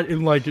up a lot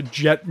in like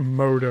Jet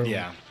Moto,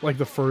 like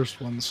the first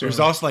one. So. There's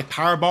also like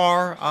Power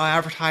Bar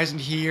advertising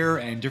here,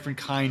 and different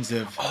kinds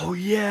of. Oh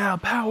yeah,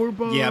 Power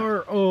Bar.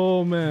 Yeah.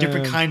 Oh man.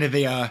 Different kind of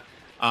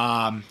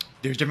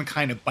there's different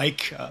kind of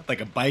bike,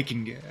 like a bike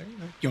and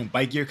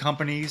bike gear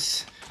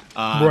companies.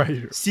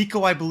 Right.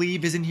 Seiko, I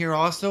believe, is in here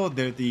also.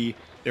 They're the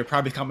they're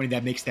probably the company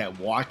that makes that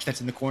watch that's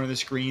in the corner of the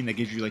screen that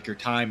gives you like your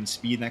time and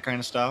speed and that kind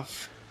of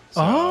stuff.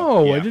 So,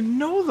 Oh, I yeah. didn't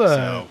know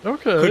that. So,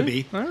 Okay. could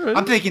be. All right.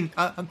 I'm thinking.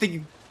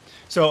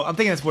 So I'm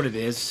thinking that's what it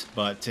is.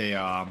 But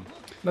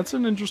That's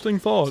an interesting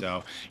thought.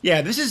 so yeah,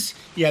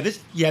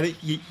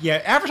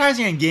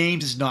 advertising on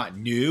games is not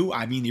new.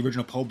 I mean, the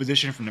original pole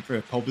position from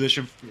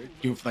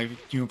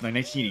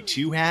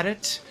 1982 had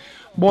it.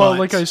 Well, But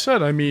like I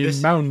said, I mean,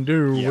 this- Mountain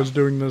Dew yeah. was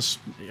doing this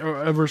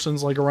ever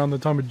since like around the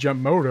time of Jet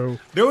Moto,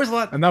 there was a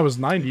lot. and that was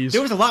 90s.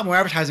 There was a lot more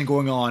advertising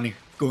going on in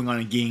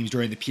games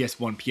during the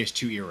PS1,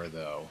 PS2 era,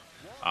 though.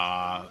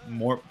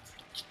 More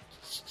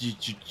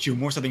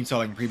so than you saw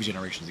like in previous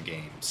generations of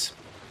games.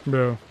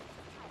 Yeah.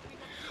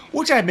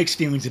 Which I have mixed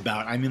feelings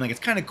about. I mean, like, it's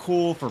kind of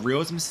cool for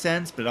realism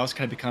sense, but it also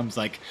kind of becomes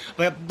like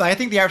I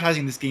think the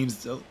advertising in this game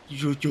is a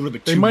little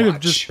bit too They might much.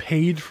 have just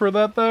paid for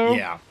that though.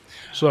 Yeah.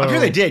 So I'm sure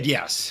they did,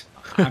 yes.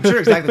 I'm sure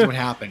exactly that's what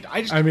happened.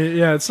 I mean,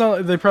 yeah, it's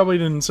not. They probably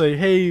didn't say,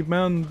 "Hey,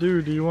 Mountain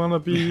Dew, do you want to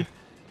be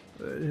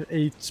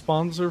a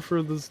sponsor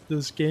for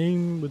this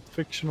game with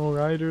fictional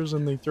riders?"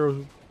 And they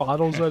throw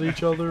bottles at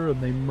each other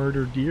and they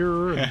murder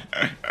deer. And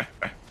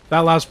that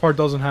last part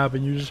doesn't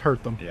happen. You just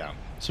hurt them Yeah.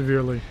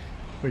 severely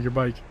with your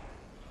bike.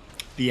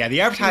 Yeah,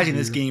 the advertising in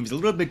this game is a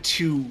little bit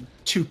too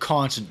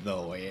constant,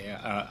 though.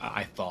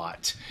 I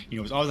thought, it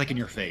was always like in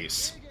your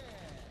face.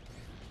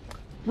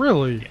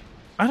 Really? Yeah.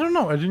 I don't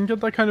know. I didn't get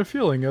that kind of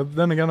feeling.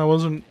 Then again, I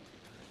wasn't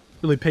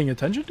really paying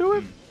attention to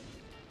it.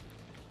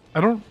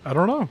 I don't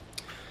know.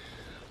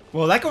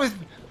 Well,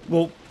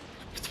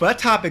 so that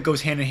topic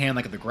goes hand in hand,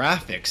 like with the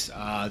graphics.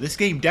 This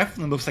game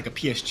definitely looks like a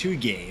PS2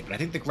 game, but I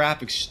think the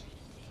graphics,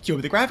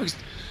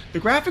 the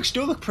graphics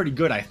still look pretty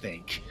good. I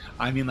think.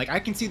 I mean, like I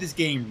can see this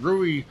game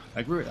really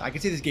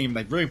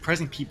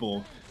impressing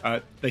people,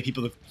 like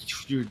people that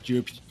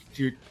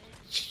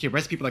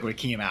impress people like when it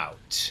came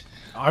out.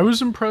 I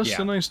was impressed,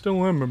 Yeah. and I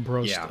still am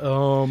impressed. Yeah.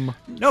 No,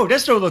 it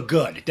does still look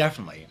good,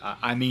 definitely.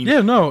 I mean,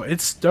 yeah, no,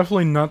 it's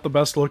definitely not the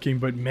best looking,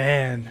 but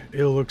man,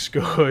 it looks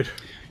good.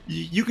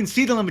 you can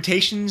see the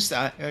limitations.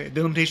 The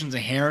limitations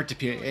inherent to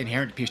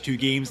PS2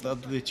 games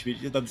of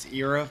this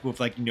era,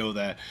 with like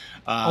the.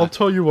 I'll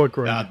tell you what,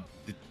 Greg.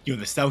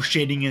 The cell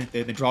shading and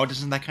the draw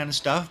distance and that kind of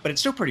stuff, but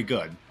it's still pretty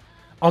good.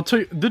 I'll tell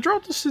you, the draw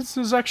distance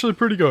is actually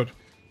pretty good.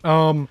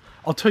 I'll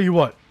tell you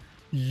what,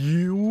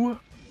 you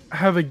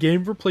have a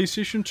game for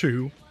PlayStation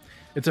 2.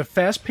 It's a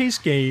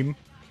fast-paced game.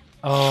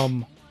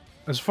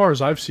 As far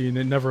as I've seen,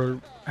 it never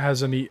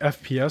has any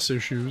FPS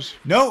issues.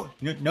 No,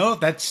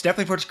 that's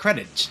definitely for its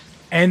credit.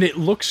 And it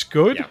looks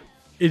good. Yeah.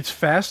 It's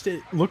fast,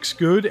 it looks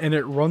good, and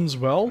it runs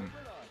well.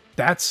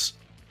 That's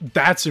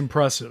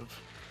impressive.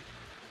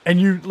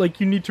 And you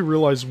need to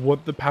realize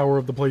what the power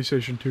of the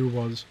PlayStation 2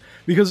 was.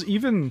 Because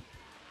even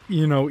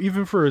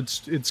for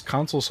its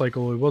console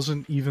cycle, it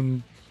wasn't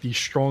even the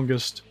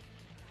strongest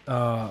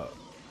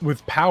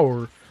with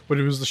power, but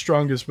it was the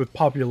strongest with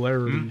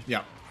popularity.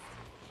 Yeah.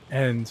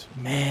 And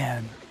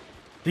man,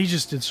 they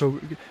just did so,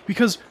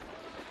 because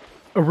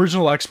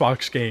original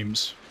Xbox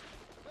games,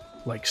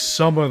 like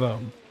some of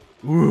them,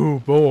 ooh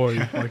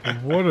boy, like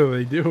what are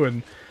they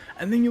doing?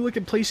 And then you look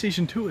at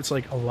PlayStation 2, it's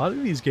like a lot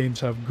of these games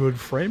have good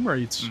frame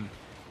rates.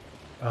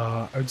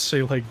 I'd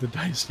say like the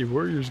Dynasty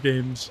Warriors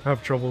games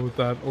have trouble with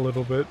that a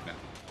little bit.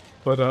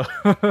 But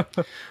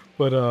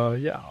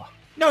yeah.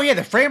 No, yeah,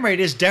 the frame rate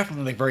is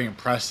definitely like very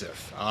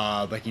impressive.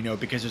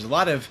 Because there's a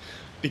lot of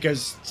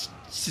because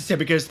like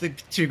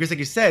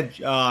you said,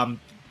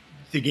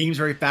 the game's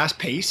very fast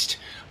paced.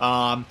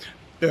 The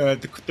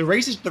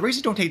races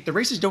don't take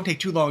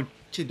too long.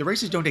 The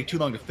races don't take too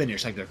long to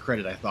finish. Like their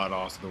credit, I thought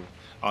also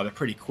they're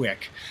pretty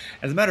quick.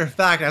 As a matter of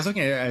fact, I was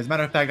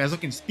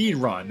looking speed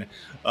run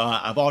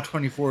of all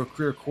 24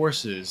 career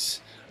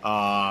courses.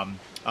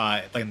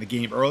 Like in the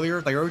game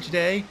earlier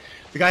today,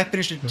 the guy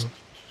finished it.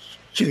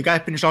 The guy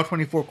finished all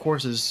 24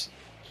 courses.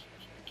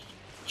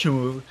 Just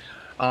in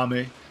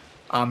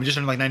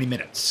like 90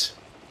 minutes.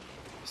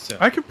 So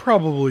I could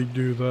probably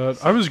do that.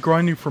 I was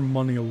grinding for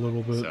money a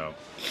little bit.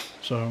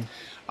 So.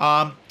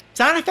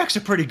 Sound effects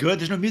are pretty good.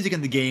 There's no music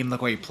in the game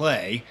like while you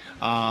play,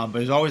 but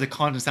there's always a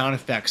constant sound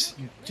effects.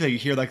 You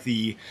hear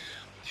the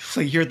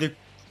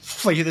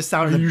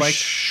sound of the bike. Are you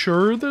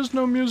sure there's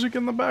no music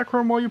in the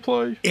background while you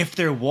play? If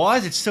there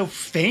was, it's so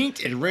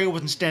faint, it really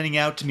wasn't standing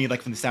out to me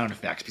like from the sound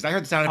effects, because I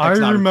heard the sound effects.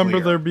 I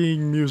remember there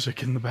being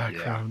music in the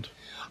background.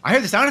 Yeah. I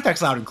heard the sound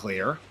effects loud and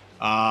clear.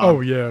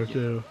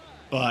 Yeah.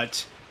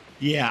 But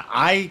yeah,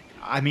 I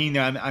mean,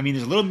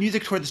 there's a little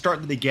music toward the start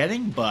and the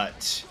beginning,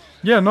 but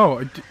yeah,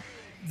 no,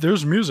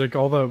 there's music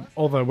all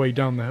the way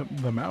down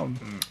the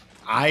mountain.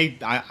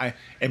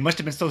 It must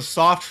have been so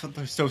soft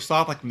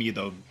like me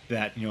though,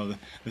 that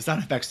the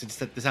sound effects I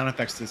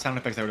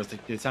were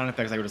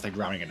just like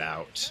drowning it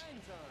out.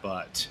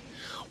 But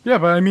yeah,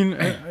 but I mean,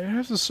 I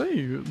have to say,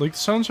 like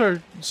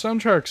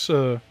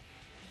soundtrack's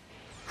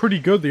pretty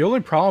good. The only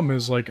problem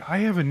is like I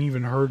haven't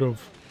even heard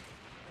of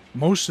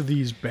most of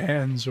these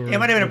bands or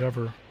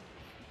whatever.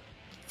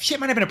 Shit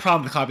might have been a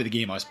problem with the copy of the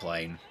game I was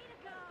playing.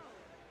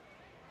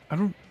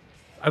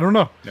 I don't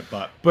know.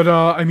 But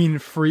I mean,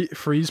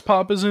 Freeze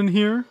Pop is in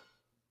here.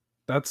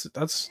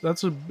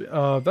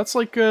 that's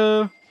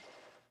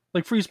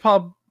like Freeze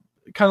Pop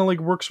kind of like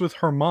works with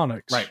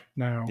harmonics Right.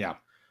 now. Yeah.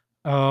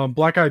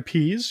 Black Eyed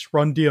Peas,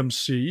 Run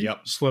DMC,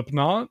 Yep.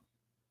 Slipknot.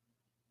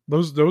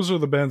 Those are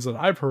the bands that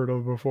I've heard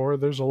of before.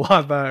 There's a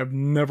lot that I've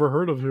never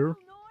heard of here.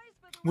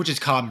 Which is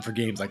common for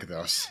games like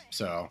this.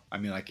 So, I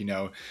mean, like,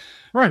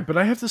 Right, but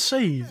I have to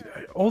say,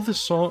 all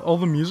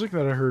the music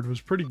that I heard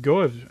was pretty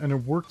good, and it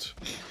worked.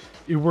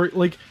 It worked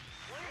like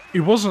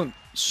it wasn't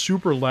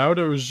super loud.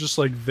 It was just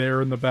like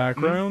there in the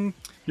background.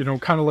 You know,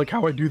 kind of like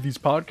how I do these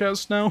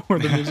podcasts now, where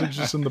the music's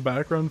just in the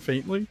background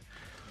faintly.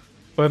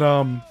 But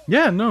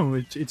yeah, no,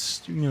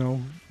 it's you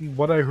know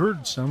what I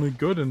heard sounded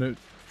good, and it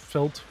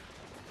felt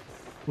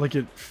like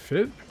it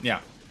fit. yeah.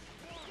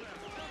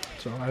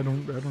 So I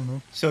don't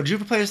know. So, did you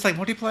ever play this like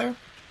multiplayer?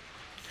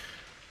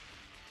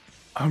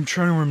 I'm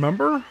trying to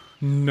remember.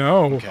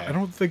 No, Okay. I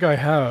don't think I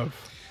have.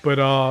 But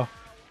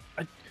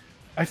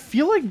I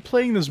feel like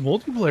playing this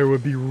multiplayer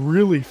would be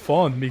really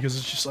fun because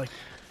it's just like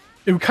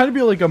it would kind of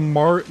be like not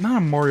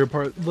a Mario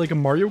Kart, like a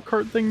Mario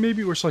Kart thing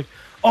maybe, where it's like,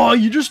 oh,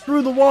 you just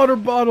threw the water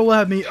bottle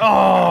at me.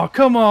 Oh,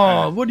 come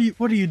on, what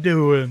are you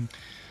doing?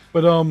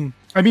 But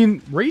I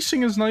mean,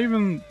 racing is not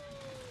even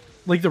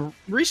like the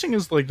racing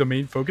is like the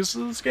main focus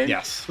of this game.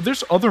 Yes. But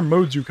there's other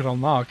modes you can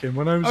unlock, and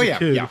when I was a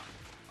kid, yeah.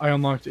 I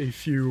unlocked a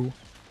few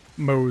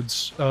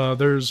modes.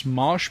 There's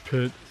Mosh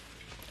Pit,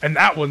 and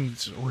that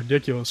one's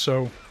ridiculous.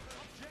 So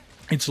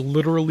it's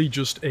literally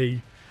just a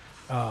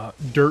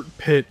dirt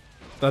pit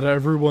that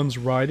everyone's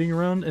riding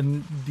around,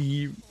 and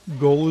the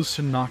goal is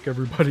to knock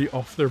everybody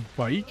off their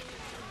bike.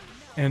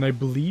 And I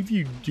believe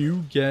you do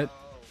get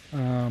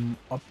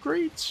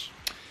upgrades.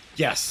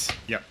 Yes.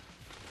 Yep.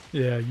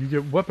 Yeah, you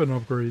get weapon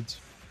upgrades.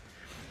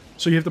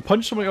 So you have to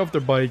punch somebody off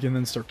their bike and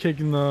then start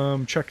kicking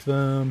them, check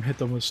them, hit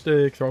them with a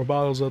stick, throw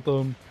bottles at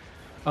them.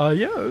 Yeah,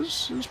 it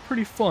was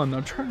pretty fun.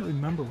 I'm trying to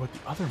remember what the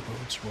other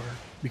modes were,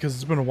 because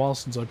it's been a while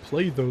since I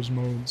played those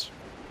modes.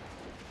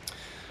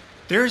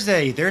 There's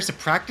a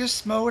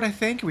practice mode, I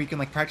think, where you can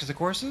like practice the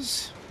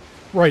courses.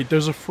 Right,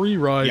 there's a free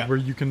ride Yeah. where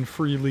you can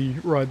freely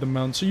ride the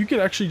mountain. So you could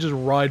actually just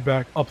ride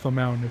back up the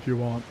mountain if you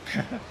want.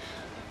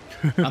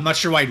 I'm not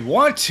sure I'd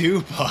want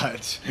to,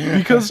 but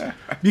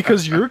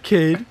Because you're a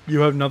kid, you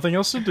have nothing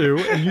else to do,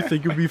 and you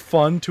think it would be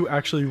fun to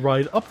actually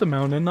ride up the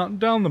mountain and not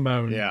down the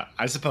mountain. yeah,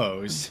 I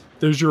suppose.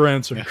 There's your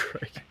answer,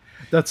 Craig.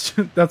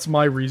 That's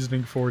my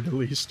reasoning for it, at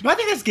least. But I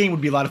think this game would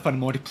be a lot of fun in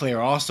multiplayer.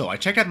 Also, I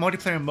checked out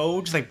multiplayer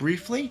modes like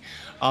briefly.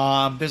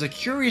 There's a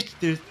curious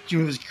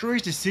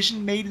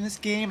decision made in this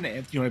game,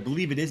 and I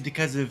believe it is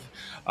because of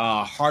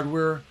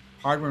hardware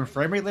and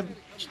frame rate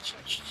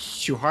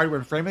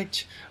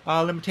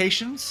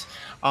limitations.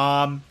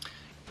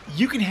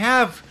 You can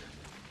have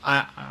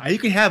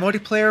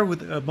multiplayer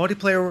with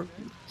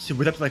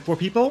up to like 4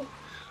 people,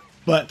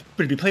 but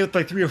if you play with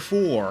like 3 or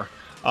 4.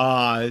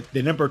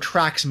 The number of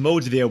tracks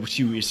modes available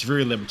to you is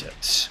very limited.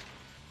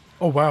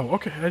 Oh wow,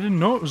 okay, I didn't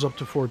know it was up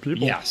to 4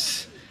 people.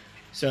 Yes.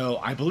 So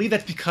I believe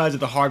that's because of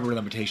the hardware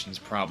limitations,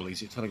 probably.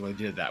 So it's not like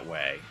they did it that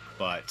way.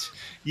 But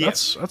yeah.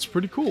 That's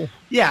pretty cool.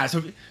 Yeah,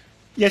 so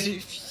yes,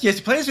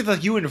 to play this with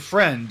like you and a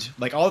friend,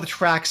 like all the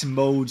tracks and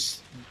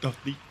modes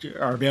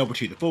are available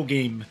to you. The full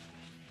game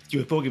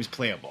is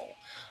playable.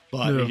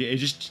 But Yeah.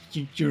 it's just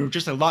you're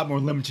just a lot more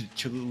limited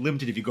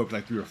if you go up to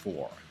like 3 or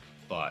 4.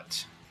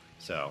 But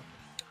So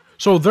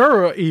there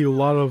are a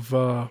lot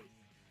of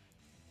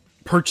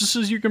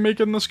purchases you can make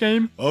in this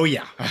game. oh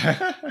yeah.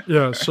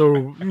 Yeah,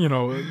 so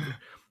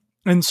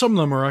and some of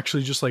them are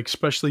actually just like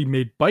specially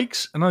made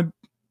bikes, and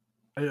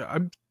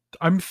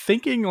I'm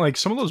thinking like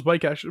some of those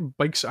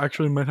bikes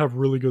actually might have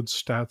really good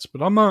stats,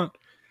 but I'm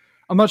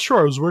not sure.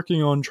 I was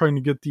working on trying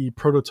to get the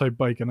prototype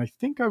bike, and I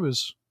think I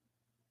was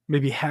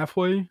maybe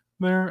halfway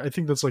there. I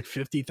think that's like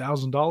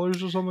 $50,000 or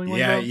something like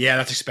that. Yeah,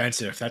 that's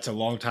expensive. That's a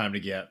long time to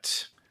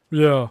get.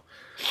 Yeah.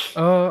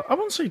 I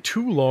wouldn't say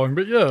too long,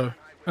 but yeah.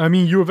 I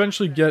mean, you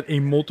eventually get a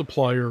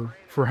multiplier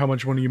for how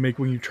much money you make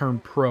when you turn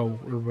pro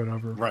or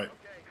whatever. Right.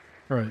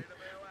 Right.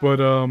 But,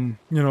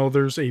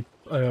 there's a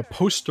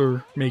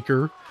poster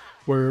maker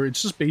where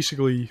it's just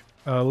basically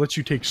lets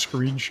you take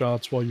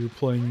screenshots while you're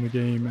playing the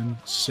game and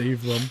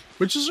save them,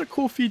 which is a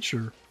cool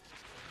feature.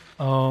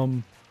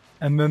 And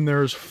then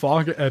there's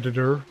Fog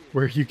Editor,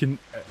 where you can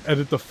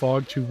edit the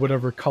fog to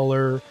whatever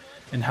color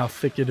and how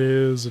thick it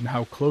is and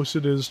how close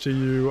it is to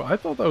you. I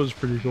thought that was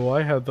pretty cool.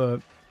 I had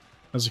that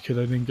as a kid.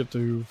 I didn't get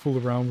to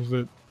fool around with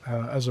it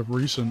as of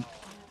recent,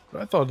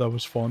 but I thought that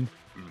was fun.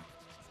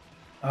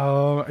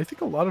 I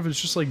think a lot of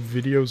it's just like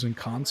videos and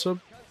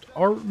concept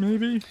art,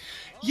 maybe.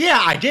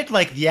 Yeah, I did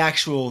like the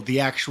actual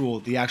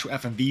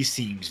FMV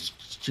scenes.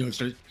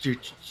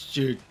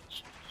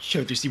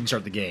 Show just even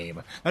start the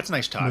game. That's a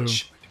nice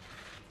touch.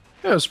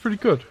 Yeah, it's pretty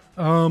good.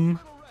 But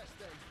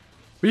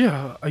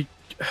yeah,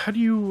 how do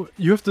you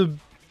have to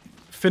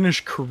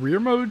finish career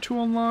mode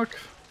to unlock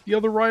the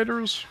other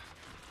riders?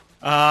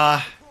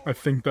 I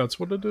think that's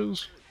what it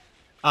is.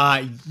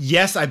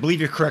 Yes, I believe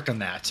you're correct on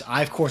that.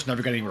 I, of course,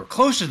 never got anywhere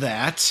close to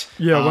that.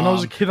 Yeah, when I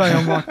was a kid, I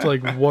unlocked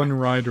like one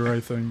rider, I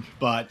think.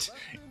 But,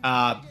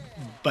 uh,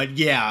 but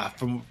yeah,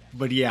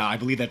 I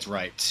believe that's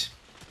right.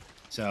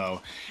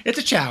 So it's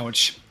a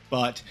challenge,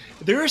 but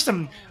there is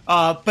some.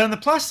 But on the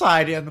plus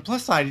side,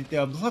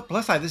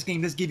 this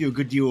game does give you a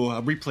good deal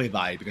of replay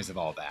value because of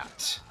all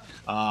that.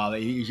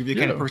 You're the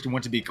kind of person who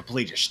wants to be a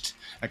completist.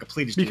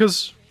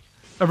 Because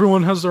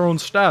everyone has their own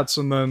stats,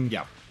 and then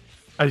Yeah.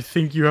 I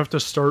think you have to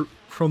start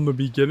from the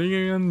beginning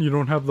again. You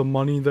don't have the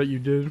money that you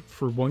did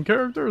for one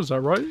character. Is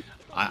that right?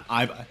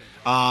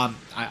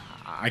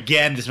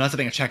 Again, this is not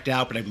something I checked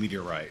out, but I believe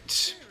you're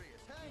right.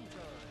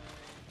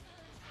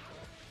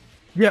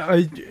 Yeah,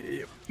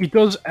 it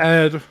does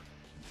add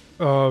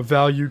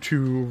value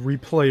to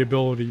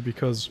replayability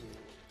because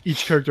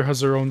each character has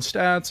their own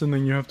stats, and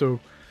then you have to,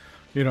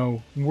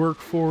 work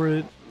for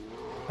it.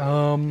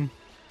 I'm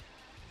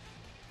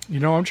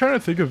trying to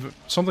think of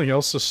something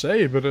else to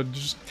say, but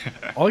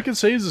all I can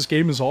say is this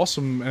game is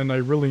awesome, and I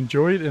really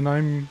enjoy it, and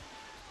I'm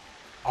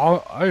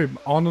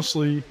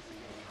honestly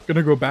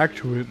gonna go back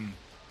to it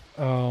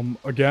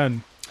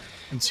again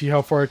and see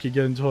how far I could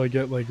get until I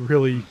get like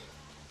really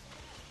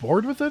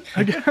bored with it,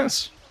 I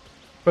guess.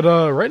 But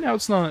right now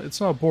it's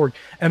not bored,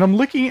 and I'm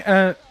looking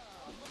at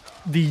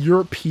the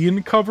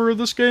European cover of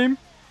this game.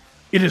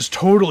 It is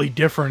totally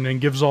different and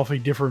gives off a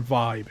different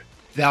vibe.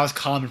 That was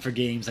common for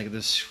games like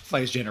this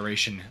latest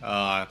generation.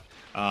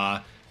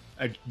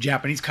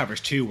 Japanese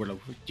covers too would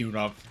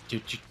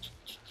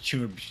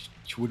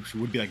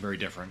be like very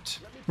different.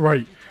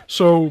 Right.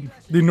 So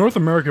the North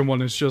American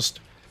one is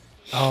just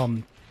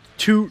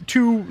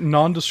two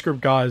nondescript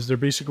guys. They're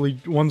basically,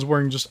 one's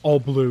wearing just all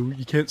blue.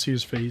 You can't see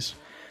his face.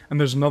 And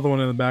there's another one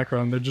in the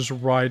background. They're just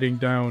riding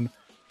down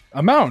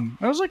a mountain.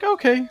 I was like,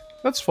 okay,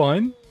 that's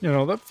fine.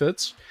 That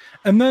fits.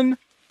 And then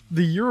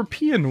the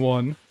European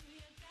one,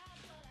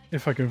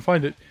 if I can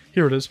find it,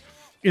 here it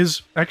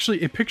is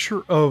actually a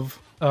picture of,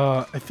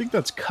 I think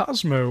that's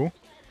Cosmo,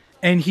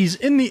 and he's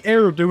in the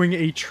air doing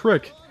a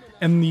trick,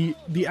 and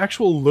the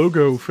actual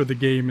logo for the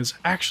game is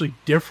actually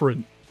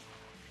different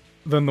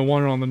than the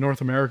one on the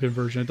North American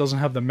version. It doesn't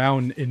have the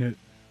mountain in it.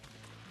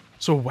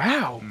 So,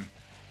 wow.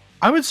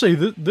 I would say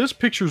that this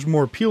picture's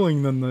more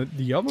appealing than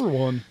the other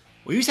one.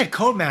 Well, you said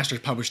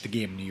Codemasters published the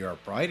game in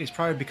Europe, right? It's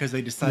probably because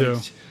they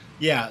decided...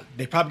 Yeah,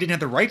 they probably didn't have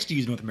the rights to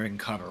use North American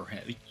cover.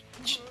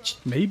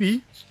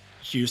 Maybe.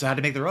 She just had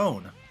to make their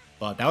own.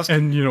 But that was...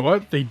 And you know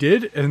what? They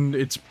did, and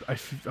I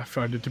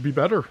find it to be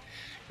better.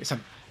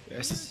 Sometimes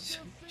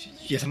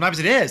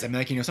it is. I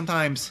mean,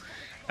 sometimes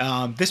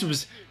this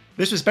was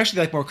especially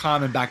like more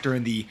common back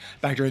during the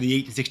 8 and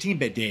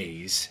 16-bit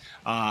days.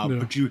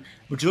 But you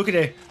look at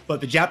it,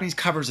 but the Japanese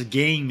covers of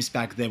games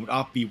back then would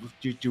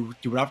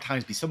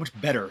oftentimes be so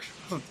much better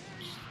than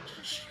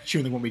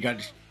what we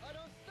got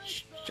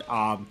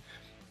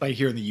like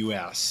here in the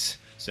U.S.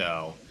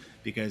 So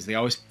because they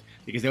always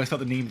felt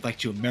the need like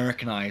to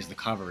Americanize the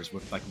covers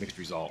with like mixed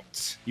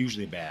results,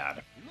 usually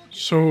bad.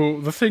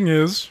 So the thing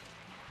is,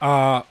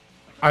 I'd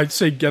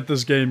say get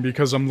this game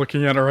because I'm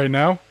looking at it right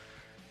now.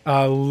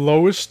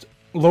 Lowest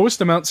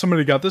amount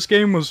somebody got this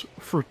game was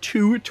for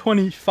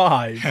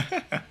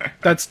 $2.25.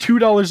 That's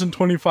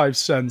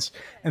 $2.25,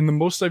 and the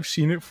most I've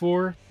seen it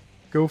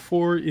go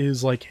for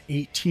is like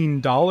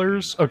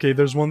 $18. Okay,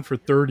 there's one for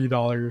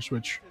 $30,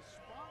 which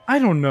I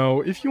don't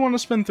know if you want to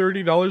spend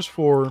 $30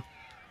 for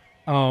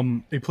a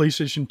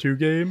PlayStation 2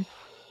 game.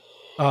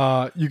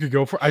 You could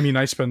go for. I mean,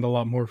 I spend a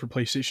lot more for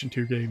PlayStation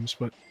 2 games,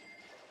 but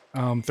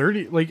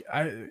 30, like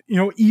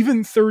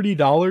even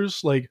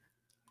 $30, like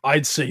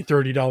I'd say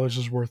 $30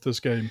 is worth this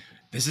game.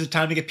 This is the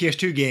time to get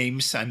PS2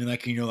 games. I mean,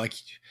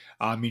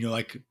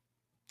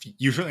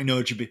 you certainly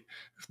know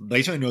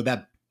they certainly know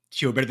that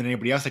show better than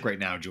anybody else, like right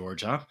now,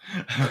 George, huh?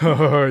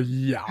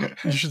 Yeah,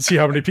 you should see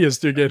how many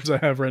PS2 games I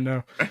have right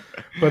now.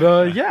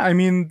 But yeah, I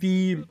mean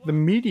the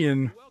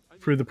median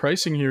for the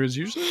pricing here is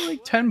usually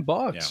like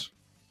 $10. Yeah.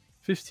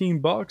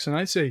 $15, and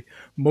I say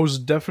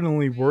most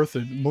definitely worth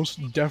it. Most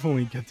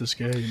definitely get this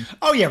game.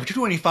 Oh yeah, for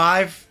 $2.25,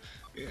 I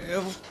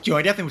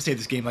definitely would say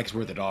this game is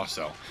worth it.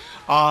 Also,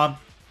 I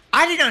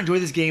did not enjoy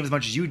this game as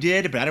much as you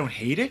did, but I don't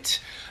hate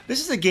it.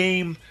 This is a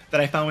game that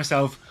I found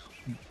myself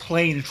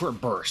playing in short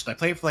bursts. I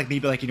played for maybe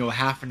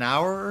half an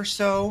hour or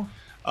so.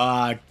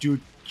 Do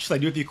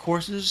a few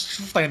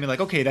courses. I mean,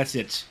 okay, that's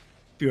it.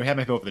 I have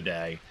my fill for the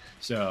day.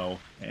 So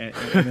and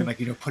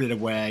then put it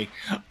away.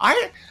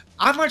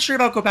 I'm not sure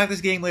if I'll go back to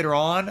this game later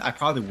on. I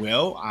probably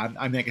will. I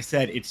mean, like I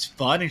said, it's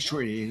fun in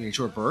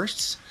short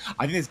bursts.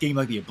 I think this game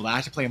might be a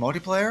blast to play in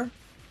multiplayer.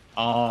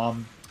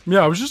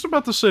 Yeah, I was just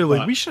about to say,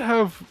 we should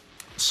have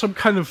some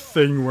kind of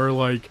thing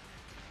where,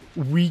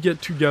 we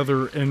get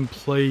together and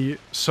play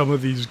some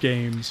of these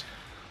games,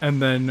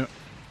 and then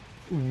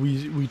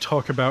we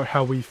talk about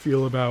how we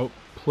feel about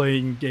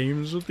playing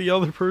games with the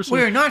other person.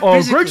 We're not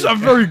Greg's not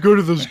very good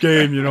at this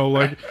game,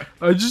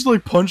 I just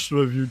punched him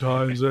a few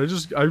times. I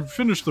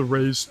finished the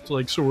race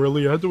so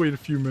early. I had to wait a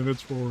few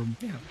minutes for him.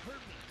 Yeah.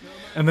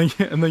 And then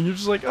you're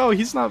just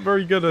he's not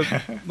very good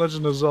at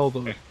Legend of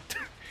Zelda.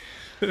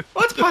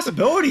 Well, it's a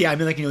possibility. I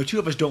mean, like, the two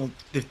of us don't,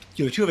 the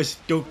two of us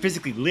don't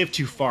physically live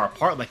too far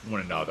apart, like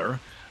one another.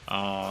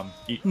 No.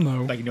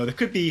 Like, there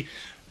could be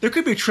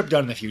a trip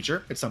done in the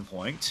future at some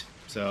point.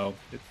 So,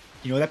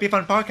 that'd be a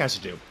fun podcast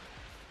to do.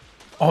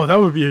 Oh, that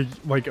would be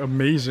like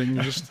amazing.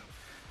 Just,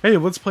 hey,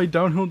 let's play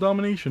Downhill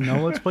Domination.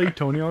 Now let's play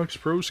Tony Hawk's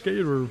Pro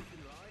Skater.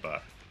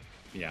 But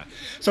yeah.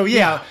 So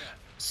yeah.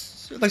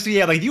 Like,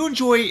 like, do you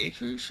enjoy?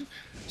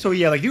 So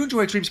yeah, like, do you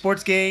enjoy extreme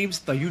sports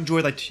games? Like, you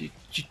enjoy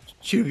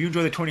you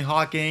enjoy the Tony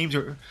Hawk games,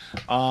 or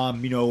so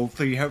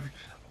you have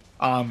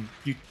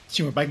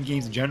biking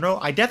games in general?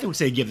 I definitely would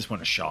say give this one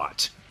a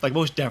shot. Like,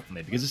 most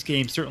definitely, because this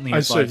game certainly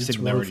has a lot of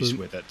similarities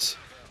with it.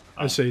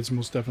 I say it's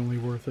most definitely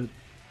worth it.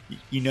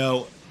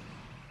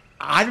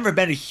 I've never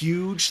been a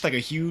huge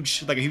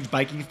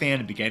biking fan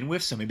to begin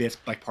with, so maybe it's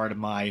like part of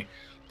my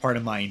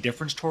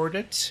indifference toward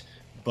it.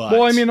 But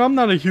well, I mean, I'm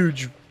not a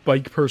huge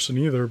bike person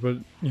either, but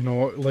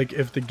like,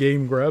 if the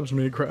game grabs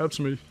me, it grabs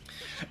me.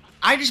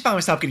 I just found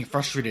myself getting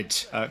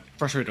frustrated a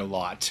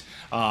lot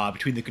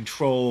between the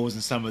controls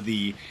and some of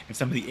the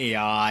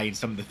AI and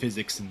some of the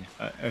physics and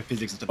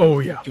stuff. Oh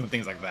yeah, doing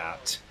things like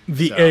that.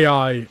 The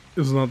AI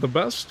is not the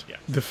best. Yeah.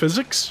 The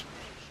physics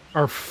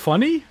are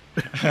funny.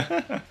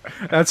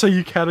 That's how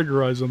you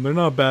categorize them. They're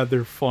not bad.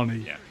 They're funny.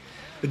 Yeah.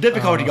 The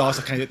difficulty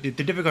also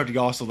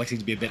like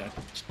seems to be a bit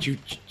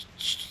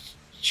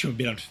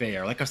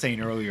unfair. Like I was saying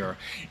earlier.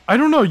 I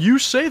don't know. You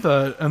say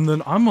that, and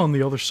then I'm on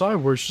the other side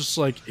where it's just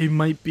like it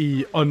might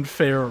be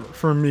unfair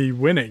for me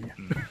winning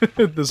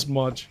this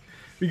much,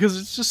 because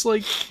it's just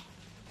like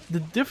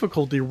the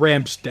difficulty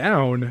ramps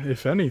down.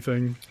 If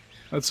anything,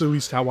 that's at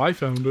least how I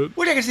found it.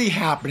 Which I can see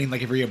happening,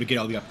 like if you're able to get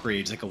all the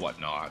upgrades, like, and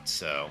whatnot.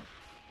 So.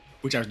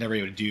 Which I was never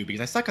able to do because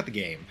I suck at the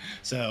game.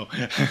 So,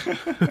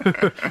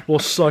 we'll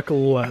suck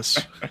less.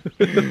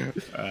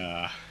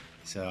 Yeah,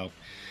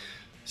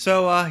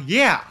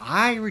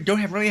 I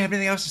don't really have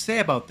anything else to say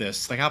about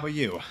this. Like, how about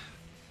you?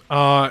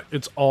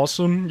 It's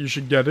awesome. You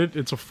should get it.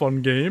 It's a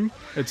fun game.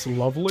 It's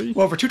lovely.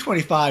 Well, for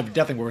 $2.25,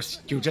 definitely worth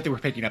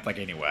picking up, like,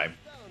 anyway.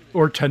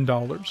 Or $10.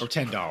 Or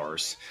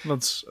 $10.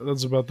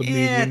 That's about the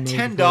median.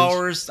 Yeah,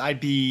 $10. I'd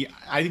be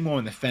more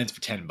on the fence for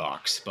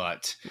 $10,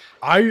 but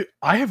I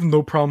have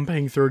no problem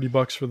paying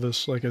 $30 for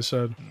this, like I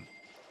said.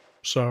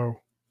 So,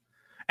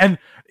 and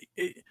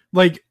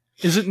like,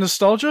 is it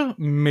nostalgia?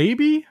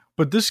 Maybe,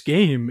 but this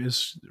game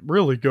is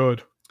really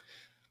good.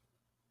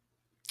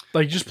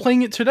 Like, just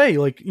playing it today,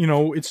 like,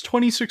 it's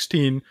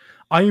 2016.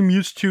 I am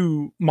used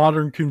to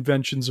modern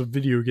conventions of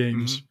video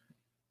games. Mm-hmm.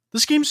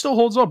 This game still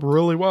holds up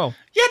really well.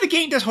 Yeah, the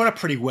game does hold up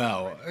pretty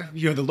well.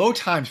 The load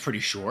time's pretty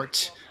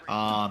short.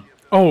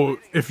 Oh,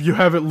 if you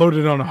have it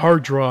loaded on a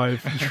hard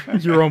drive,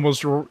 you're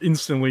almost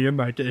instantly in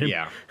that game.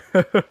 Yeah.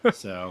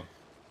 So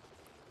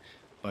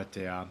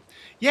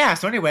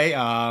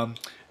anyway,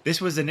 this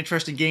was an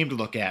interesting game to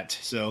look at.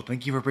 So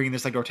thank you for bringing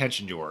this to our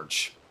attention,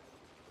 George.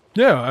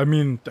 Yeah, I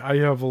mean, I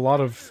have a lot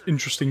of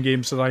interesting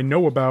games that I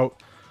know about,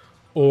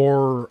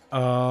 or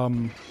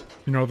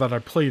that I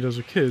played as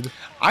a kid.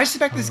 I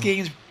suspect this game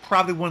is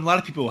probably one a lot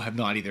of people have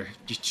not either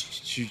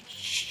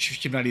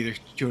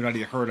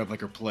heard of,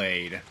 like, or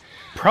played.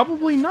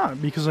 Probably not,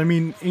 because I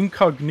mean,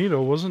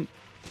 Incognito wasn't,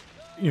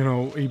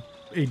 a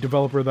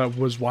developer that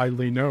was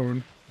widely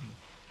known.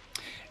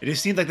 It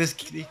just seemed like this.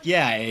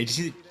 Yeah, it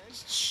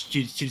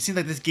seemed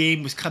like this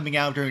game was coming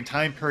out during a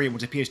time period when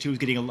the PS2 was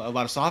getting a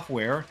lot of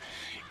software.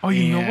 Oh,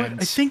 you know what?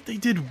 I think they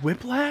did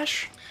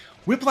Whiplash.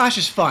 Whiplash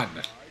is fun.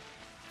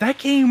 That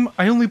game,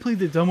 I only played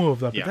the demo of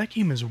that, but that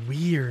game is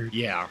weird.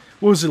 Yeah.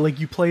 What was it, like,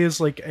 you play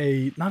as, like,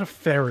 not a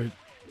ferret.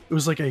 It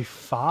was like a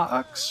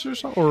fox or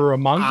something? Or a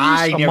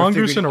mongoose? A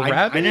mongoose and a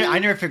rabbit? I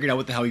never figured out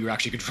what the hell you were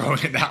actually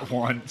controlling in that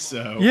one,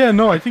 so... Yeah,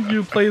 no, I think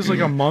you play as,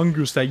 like, a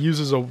mongoose that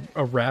uses a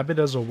rabbit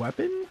as a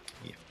weapon?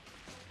 Yeah.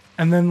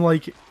 And then,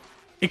 like,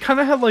 it kind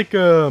of had, like,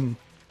 a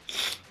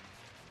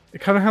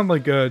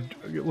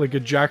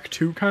Jak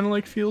 2 kind of,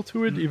 like, feel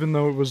to it, even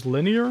though it was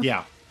linear.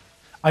 Yeah.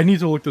 I need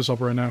to look this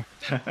up right now.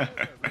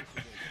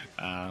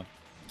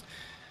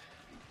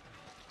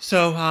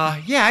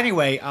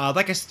 Anyway,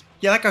 like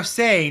I was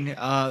saying,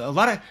 a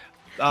lot of...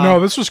 no,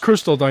 this was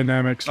Crystal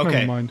Dynamics. Okay,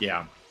 never mind.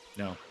 Yeah,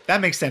 no.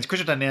 That makes sense.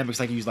 Crystal Dynamics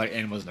use a lot of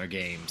animals in their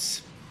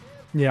games.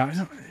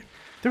 Yeah,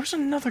 there was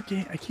another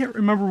game. I can't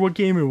remember what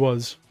game it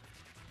was.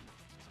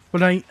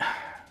 But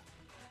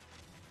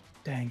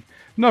dang.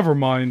 Never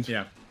mind.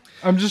 Yeah.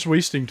 I'm just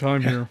wasting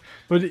time here.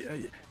 But,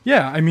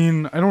 yeah, I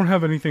mean, I don't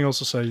have anything else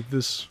to say.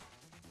 This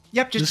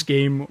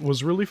game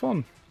was really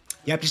fun.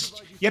 Yep, just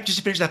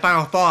to finish that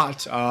final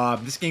thought,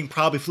 this game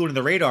probably flew under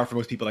the radar for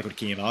most people, like, when it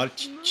came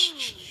out.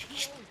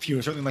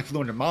 Few certainly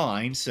flew under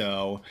mine,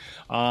 so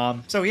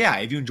yeah,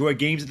 if you enjoy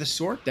games of this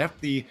sort, this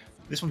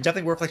one's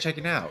definitely worth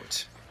checking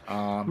out.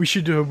 We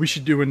should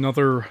do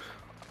another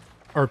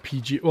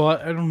RPG. Well,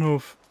 I don't know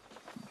if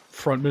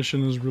Front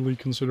Mission is really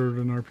considered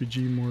an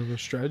RPG, more of a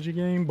strategy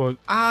game, but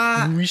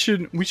we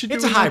should do it's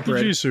an a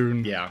hybrid. RPG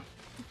soon. Yeah.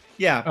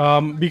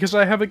 Because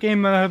I have a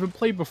game that I haven't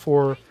played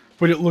before,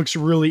 but it looks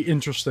really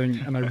interesting,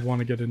 and I want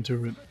to get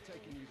into it.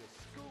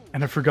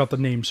 And I forgot the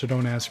name, so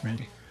don't ask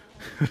me.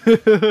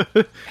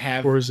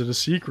 Or is it a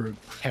secret?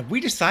 Have we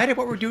decided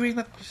what we're doing?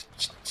 What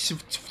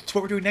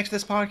we're doing next to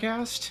this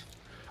podcast?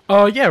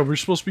 Yeah, we're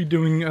supposed to be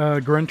doing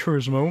Gran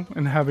Turismo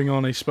and having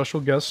on a special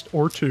guest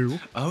or two.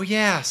 Oh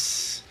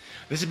yes,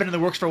 this has been in the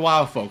works for a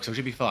while, folks. So it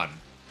should be fun.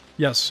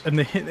 Yes, and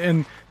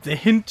the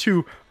hint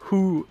to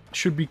who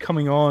should be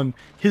coming on.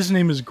 His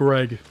name is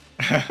Greg.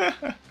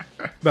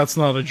 That's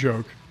not a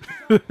joke.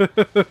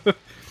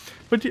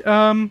 But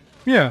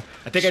yeah.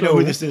 I think I know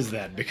who this is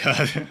then,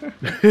 because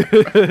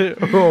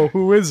oh,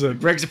 who is it?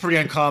 Greg's a pretty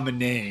uncommon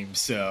name,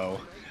 so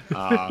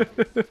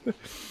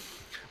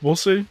we'll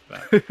see.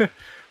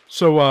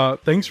 So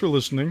thanks for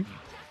listening.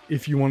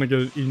 If you want to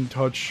get in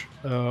touch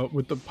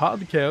with the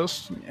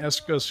podcast,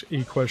 ask us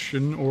a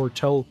question or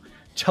tell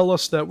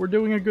us that we're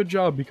doing a good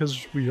job,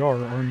 because we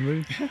are, aren't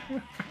we?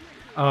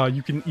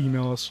 You can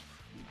email us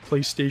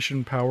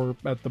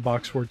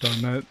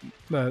playstationpower@theboxfort.net.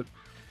 That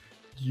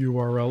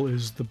URL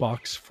is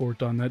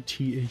theboxfort.net,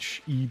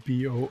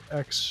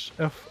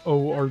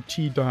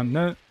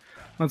 THEBOXFORT.net.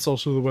 That's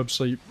also the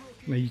website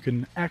that you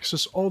can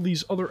access all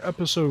these other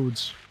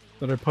episodes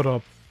that I put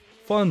up.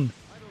 Fun.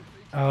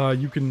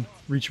 You can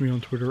reach me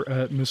on Twitter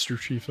at Mr.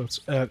 Chief. That's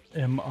at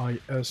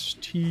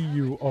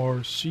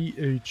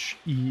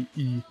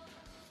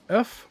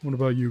MISTURCHEEF. What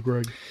about you,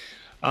 Greg?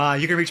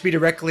 You can reach me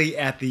directly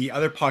at the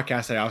other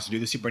podcast I also do,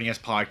 the Super NES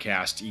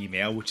Podcast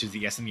email, which is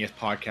the SNES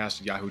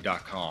Podcast at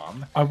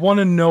yahoo.com. I want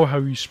to know how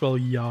you spell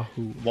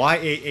Yahoo.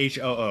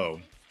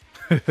 YAHOO.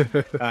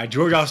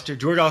 George also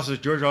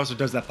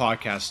does that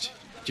podcast.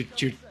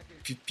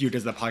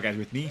 Does that podcast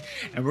with me,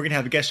 and we're gonna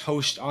have a guest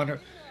host for our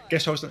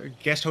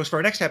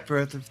next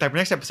episode.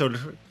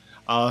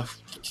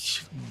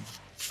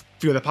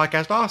 For the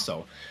podcast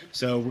also.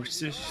 So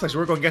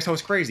we're going guest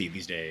host crazy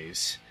these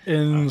days.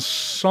 And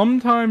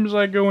sometimes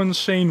I go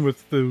insane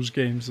with those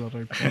games that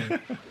I play.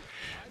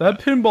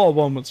 That pinball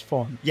one was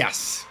fun.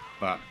 Yes,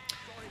 but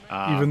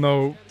even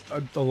though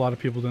a lot of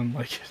people didn't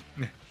like it.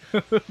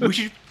 we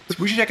should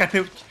check out a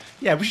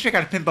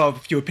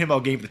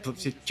pinball game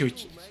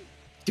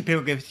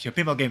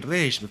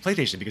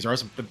PlayStation, because there are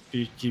some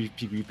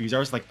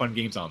like fun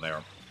games on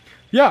there.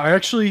 Yeah,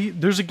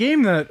 there's a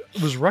game that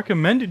was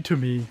recommended to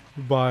me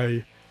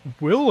by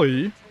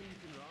Willie.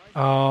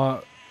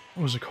 What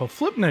was it called?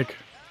 Flipnick.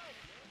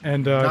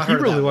 And he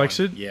really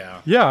likes it.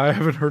 Yeah. Yeah, I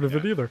haven't heard of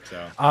it either.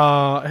 So.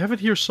 I have it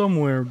here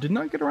somewhere. Did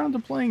not get around to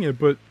playing it,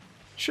 but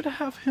should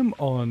have him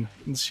on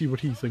and see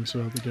what he thinks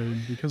about the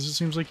game, because it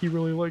seems like he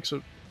really likes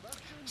it.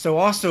 So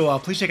also,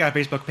 please check out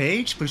our Facebook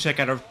page. Please check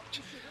out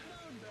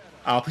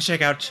the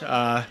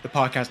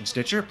podcast on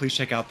Stitcher. Please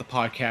check out the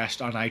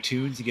podcast on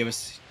iTunes and give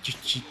us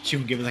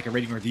like a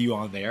rating review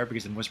on there,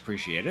 because I'm most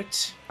appreciated.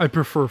 I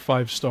prefer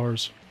 5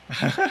 stars.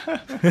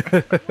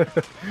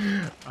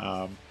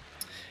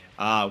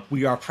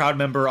 We are a proud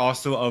member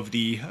also of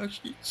the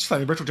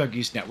Retro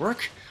Junkies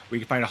Network, where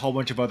you can find a whole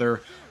bunch of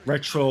other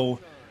retro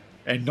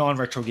and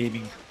non-retro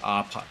gaming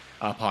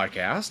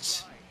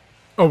podcasts.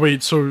 Oh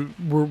wait, so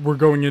we're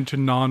going into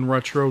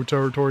non-retro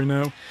territory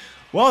now?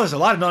 Well, there's a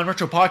lot of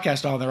non-retro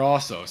podcasts on there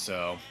also,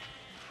 so...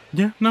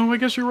 Yeah, no, I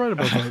guess you're right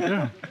about that,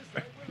 yeah.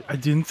 I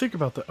didn't think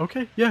about that.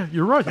 Okay, yeah,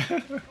 you're right.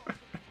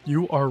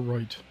 You are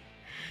right.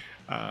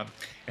 And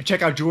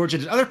check out George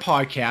and his other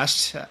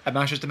podcast,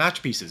 Masters to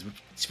Masterpieces,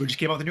 which just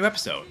came out with a new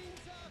episode.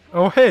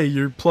 Oh, hey,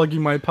 you're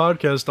plugging my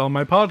podcast on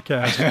my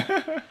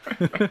podcast.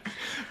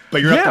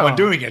 But you're not the one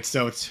doing it,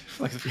 so it's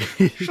like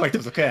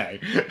it's okay.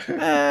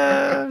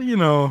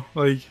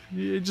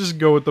 You just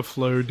go with the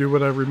flow. Do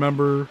what I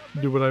remember.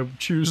 Do what I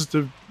choose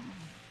to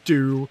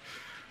do.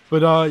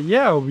 But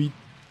we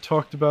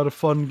talked about a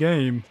fun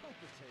game.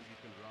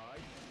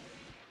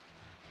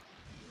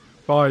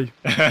 Bye.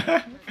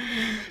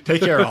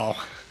 Take care, all.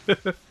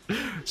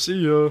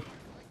 See ya.